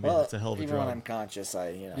 Yeah, Ambien, Well, it's a hell of a even when drug. I'm conscious,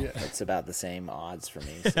 Yeah. it's about the same odds for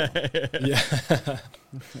me. So. Yeah,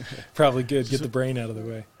 probably good. Get the brain out of the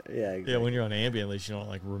way. Yeah, Yeah, when you're on Ambien, at least you don't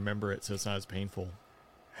like remember it, so it's not as painful.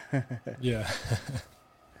 Yeah.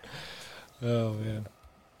 Oh man.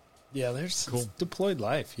 Yeah, there's Cool. it's deployed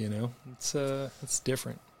life. You know, it's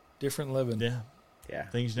different living. Yeah, yeah,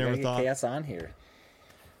 things We never gotta get thought. Chaos on here.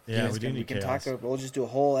 yeah, Guys we do can- need can chaos. talk. We'll just do a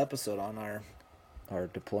whole episode on our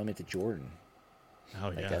deployment to Jordan. Oh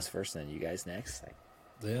Like yeah, us first, and then you guys next. Like,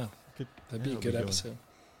 Yeah, Good- that'd be yeah, a we'll good doing- episode.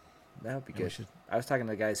 that would be Yeah, we good. should- I was talking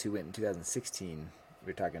to the guys who went in 2016. We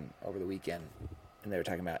were talking over the weekend, and they were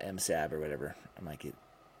talking about MSAB or whatever. I'm like,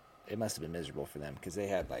 it must have been miserable for them because they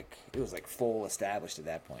had it was like full established at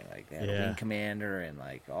that point. Like they had a Yeah. wing commander and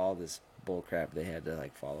like all this bull crap they had to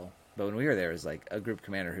like follow. But when we were there, it was like a group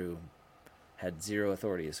commander who had zero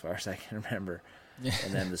authority as far as I can remember,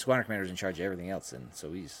 and then the squadron commander was in charge of everything else. And so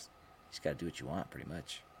you just got to do what you want, pretty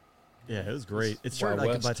much. Yeah, it was great. It Wild started like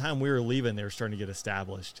West. by the time we were leaving, they were starting to get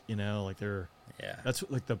established. You know, like Yeah, that's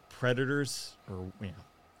what, like the predators or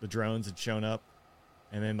the drones had shown up,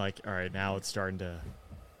 and then like all right, now it's starting to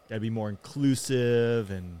gotta be more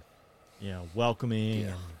inclusive and welcoming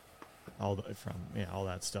and all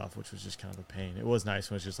that stuff, which was just kind of a pain. It was nice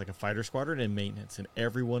when it was just like a fighter squadron and maintenance, and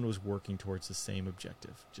everyone was working towards the same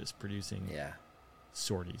objective, just producing yeah,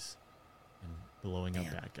 sorties and blowing up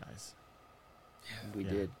Man. bad guys. we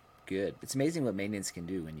Yeah. did good. It's amazing what maintenance can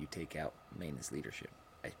do when you take out maintenance leadership.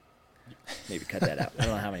 Maybe cut that out. I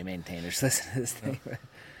don't know how many maintainers listen to this thing. But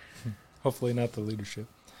Hopefully not the leadership.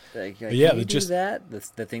 like, yeah, can you they do just- that? That's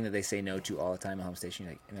the thing that they say no to all the time at home station.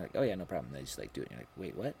 And they're like, oh yeah, no problem. They just like do it. And you're like,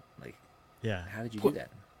 wait, what? Like, Yeah, how did you do that?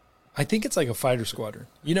 I think it's like a fighter squadron.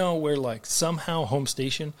 You know, where like somehow home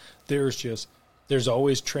station, there's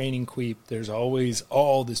always training creep. There's always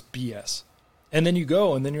all this BS. And then you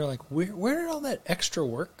go and then you're like, where did all that extra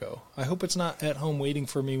work go? I hope it's not at home waiting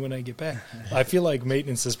for me when I get back. I feel like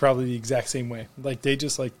maintenance is probably the exact same way. Like they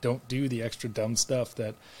just like don't do the extra dumb stuff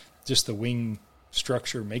that just the wing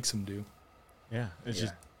structure makes them do. yeah. It's Yeah.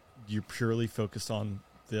 just you're purely focused on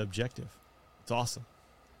the objective. It's awesome.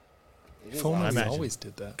 It is If only awesome. we imagine. always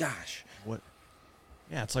did that. Gosh. What?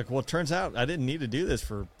 Yeah, it's like, well, it turns out I didn't need to do this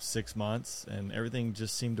for 6 months, and everything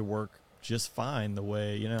just seemed to work just fine. The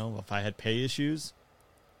way if I had pay issues,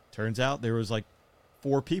 turns out there was like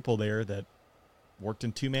 4 people there that worked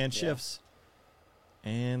in 2-man shifts,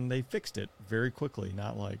 and they fixed it very quickly.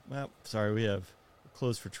 Not like, well, sorry, we're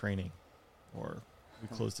closed for training, or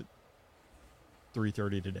we closed at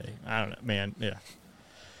 3:30 today. I don't know, man. Yeah.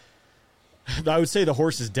 I would say the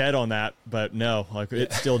horse is dead on that, but no, like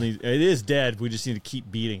it still needs. It is dead. We just need to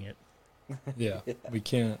keep beating it. Yeah, we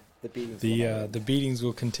can't. The beatings. The beatings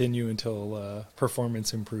will continue until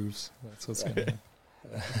performance improves. That's what's going to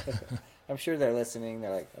happen. I'm sure they're listening.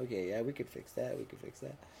 They're like, okay, yeah, we could fix that. We could fix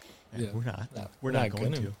that. Yeah, Yeah. we're not. No, we're not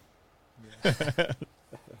going to.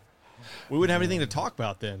 We wouldn't have anything to talk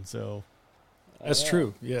about then. So That's Yeah.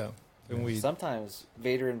 true. Yeah, and we Sometimes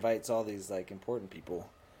Vader invites all these like important people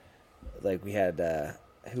Like we had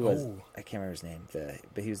who was I can't remember his name,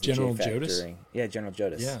 but he was the General JFAC Jodis? General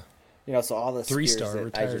Jodis. Yeah. You know, so all the 3-star spears that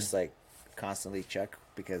retired. I just like constantly check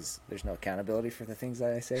because there's no accountability for the things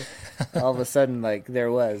that I say. All of a sudden, like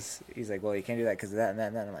there was, he's like, well, you can't do that because of that and that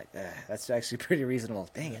and that. And I'm like, that's actually pretty reasonable.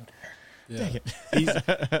 Dang it.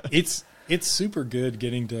 Yeah. It's super good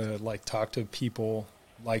getting to like talk to people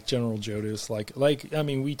like General Jodis. Like I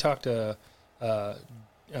mean, we talked to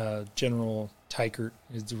General Tykert.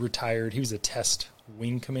 Is retired. He was a test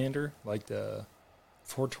wing commander, like the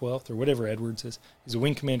 412th or whatever Edwards is. He's a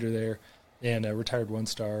wing commander there, and a retired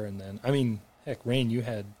 1-star. And then, I mean, heck, Rain, you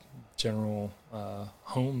had General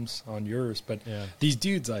Holmes on yours, but these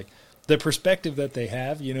dudes, like, the perspective that they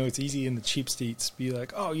have, you know, it's easy in the cheap seats to be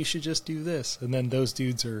like, oh, you should just do this. And then those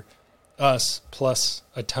dudes are us plus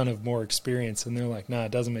a ton of more experience, and they're like, nah,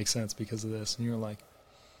 it doesn't make sense because of this. And you're like,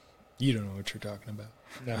 you don't know what you're talking about.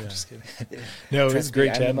 No, I'm just kidding. No, it's great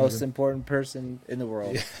I'm chatting the with most him. important person in the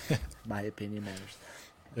world. My opinion matters.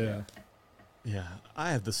 Yeah. Yeah,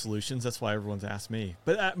 I have the solutions. That's why everyone's asked me.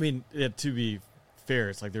 But I mean, to be fair,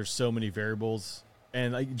 it's like there's so many variables.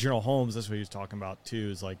 And like General Holmes, that's what he was talking about too,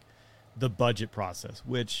 is like the budget process,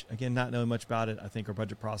 which, again, not knowing much about it, I think our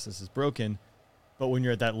budget process is broken. But when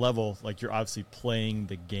you're at that level, like you're obviously playing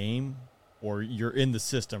the game or you're in the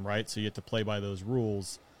system, right? So you have to play by those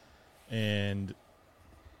rules. And,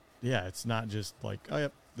 yeah, it's not just like, oh,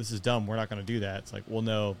 yep, this is dumb. We're not going to do that. It's like, well,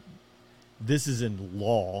 no, this is in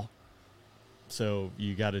law. So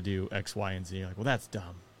you got to do X, Y, and Z. You're like, well, that's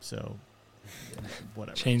dumb. So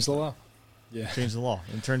whatever. Change the law. Yeah. Change the law.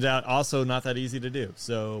 And it turns out also not that easy to do.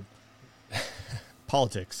 So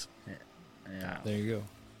politics. Yeah. There you go.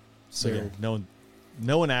 So So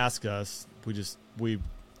no one asked us. We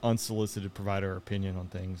unsolicited provide our opinion on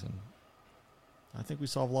things, and I think we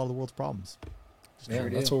solve a lot of the world's problems. yeah,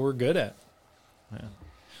 that's what we're good at. Yeah.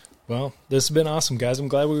 Well, this has been awesome, guys. I'm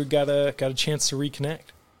glad we got a chance to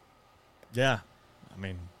reconnect. Yeah. I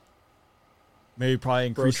mean, maybe probably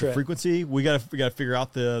increase the Trek. frequency. We got to figure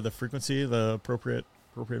out the frequency, the appropriate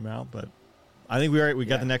amount. But I think we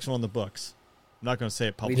got the next one on the books. I'm not going to say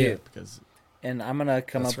it publicly do. because And I'm gonna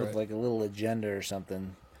come That's up with right. like a little agenda or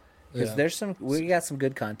something. Because Yeah. we got some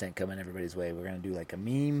good content coming everybody's way. We're gonna do like a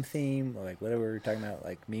meme theme, or like whatever we're talking about,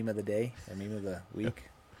 like meme of the day or meme of the week.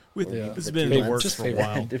 this Yeah. has The been 2 in the months. works Just for a favorite.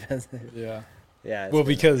 while. Depends. Yeah. Yeah. it's Well,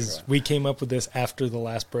 been because for a we came up with this after the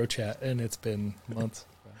last bro chat, and it's been months.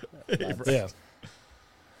 Yeah,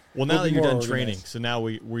 Well, now We'll that be you're more done training, organized. so now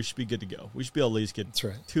we should be good to go. We should be able to at least get That's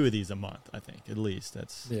right. 2 of these a month, I think, at least.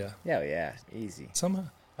 That's yeah. while. Yeah, easy. Somehow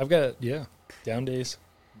I've got down days.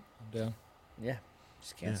 I'm down. Yeah,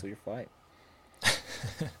 just cancel your flight.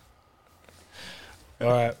 All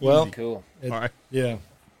right. Well, Cool. all right. yeah.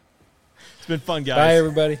 It's been fun, guys. Bye,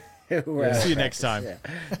 everybody. We're out of See you practice, next time. yeah.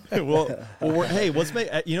 Hey, let's make.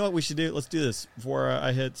 You know what we should do? Let's do this before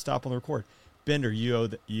I hit stop on the record. Bender, you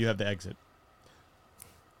have the exit.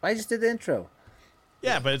 I just did the intro.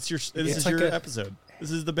 Yeah, but this is like your a- episode. This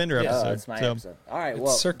is the Bender Oh, episode. it's my so, episode. All right, It's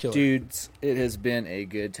well, circular. dudes, it has been a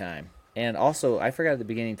good time. And also, I forgot at the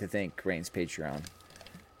beginning to thank Rain's Patreon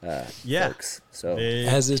Yeah, folks. So,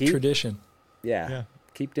 As is Keep- tradition. yeah,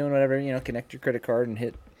 keep doing whatever, connect your credit card and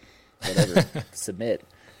hit whatever, submit.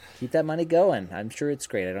 Keep that money going. I'm sure it's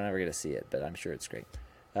great. I don't ever get to see it, but I'm sure it's great.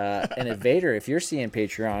 And Vader, if you're seeing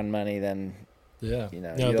Patreon money, then Yeah. you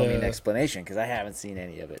No, don't need an explanation because I haven't seen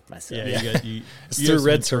any of it myself. yeah. You got you. It's you through have some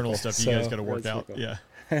Red internal Circle, stuff you guys so- got to work Red out. Circle. Yeah.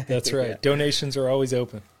 That's right. Yeah. Donations are always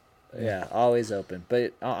open. Yeah, always open.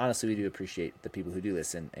 But honestly, we do appreciate the people who do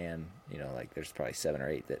listen, and like there's probably 7 or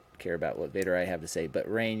 8 that care about what Vader I have to say. But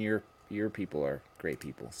Rain, your people are great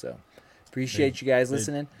people, so appreciate you guys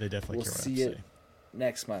listening. They definitely We'll care what I see have you to say.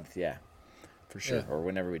 next month. Yeah, for sure, Yeah. or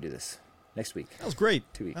whenever we do this next week. That was great.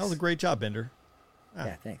 2 weeks. That was a great job, Bender.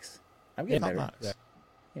 Yeah, thanks. I'm getting Top better. notch.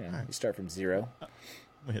 Yeah. You start from 0. I'm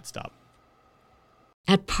gonna hit stop.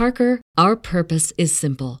 At Parker, our purpose is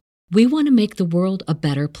simple. We want to make the world a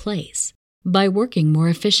better place by working more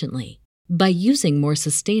efficiently, by using more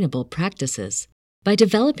sustainable practices, by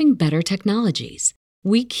developing better technologies.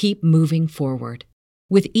 We keep moving forward.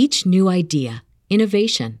 With each new idea,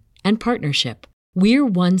 innovation, and partnership, we're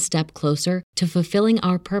one step closer to fulfilling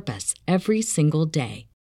our purpose every single day.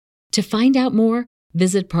 To find out more,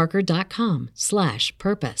 visit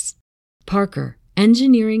parker.com/purpose. Parker,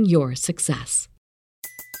 engineering your success.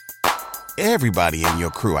 Everybody in your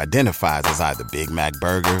crew identifies as either Big Mac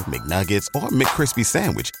Burger, McNuggets, or McCrispy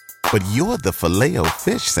Sandwich. But you're the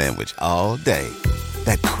Filet-O-Fish Sandwich all day.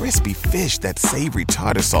 That crispy fish, that savory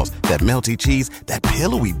tartar sauce, that melty cheese, that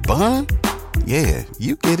pillowy bun. Yeah,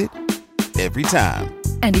 you get it. Every time.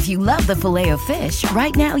 And if you love the Filet-O-Fish,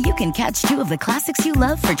 right now you can catch 2 of the classics you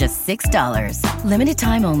love for just $6. Limited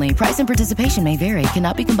time only. Price and participation may vary.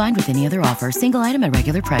 Cannot be combined with any other offer. Single item at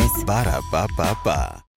regular price. Ba-da-ba-ba-ba.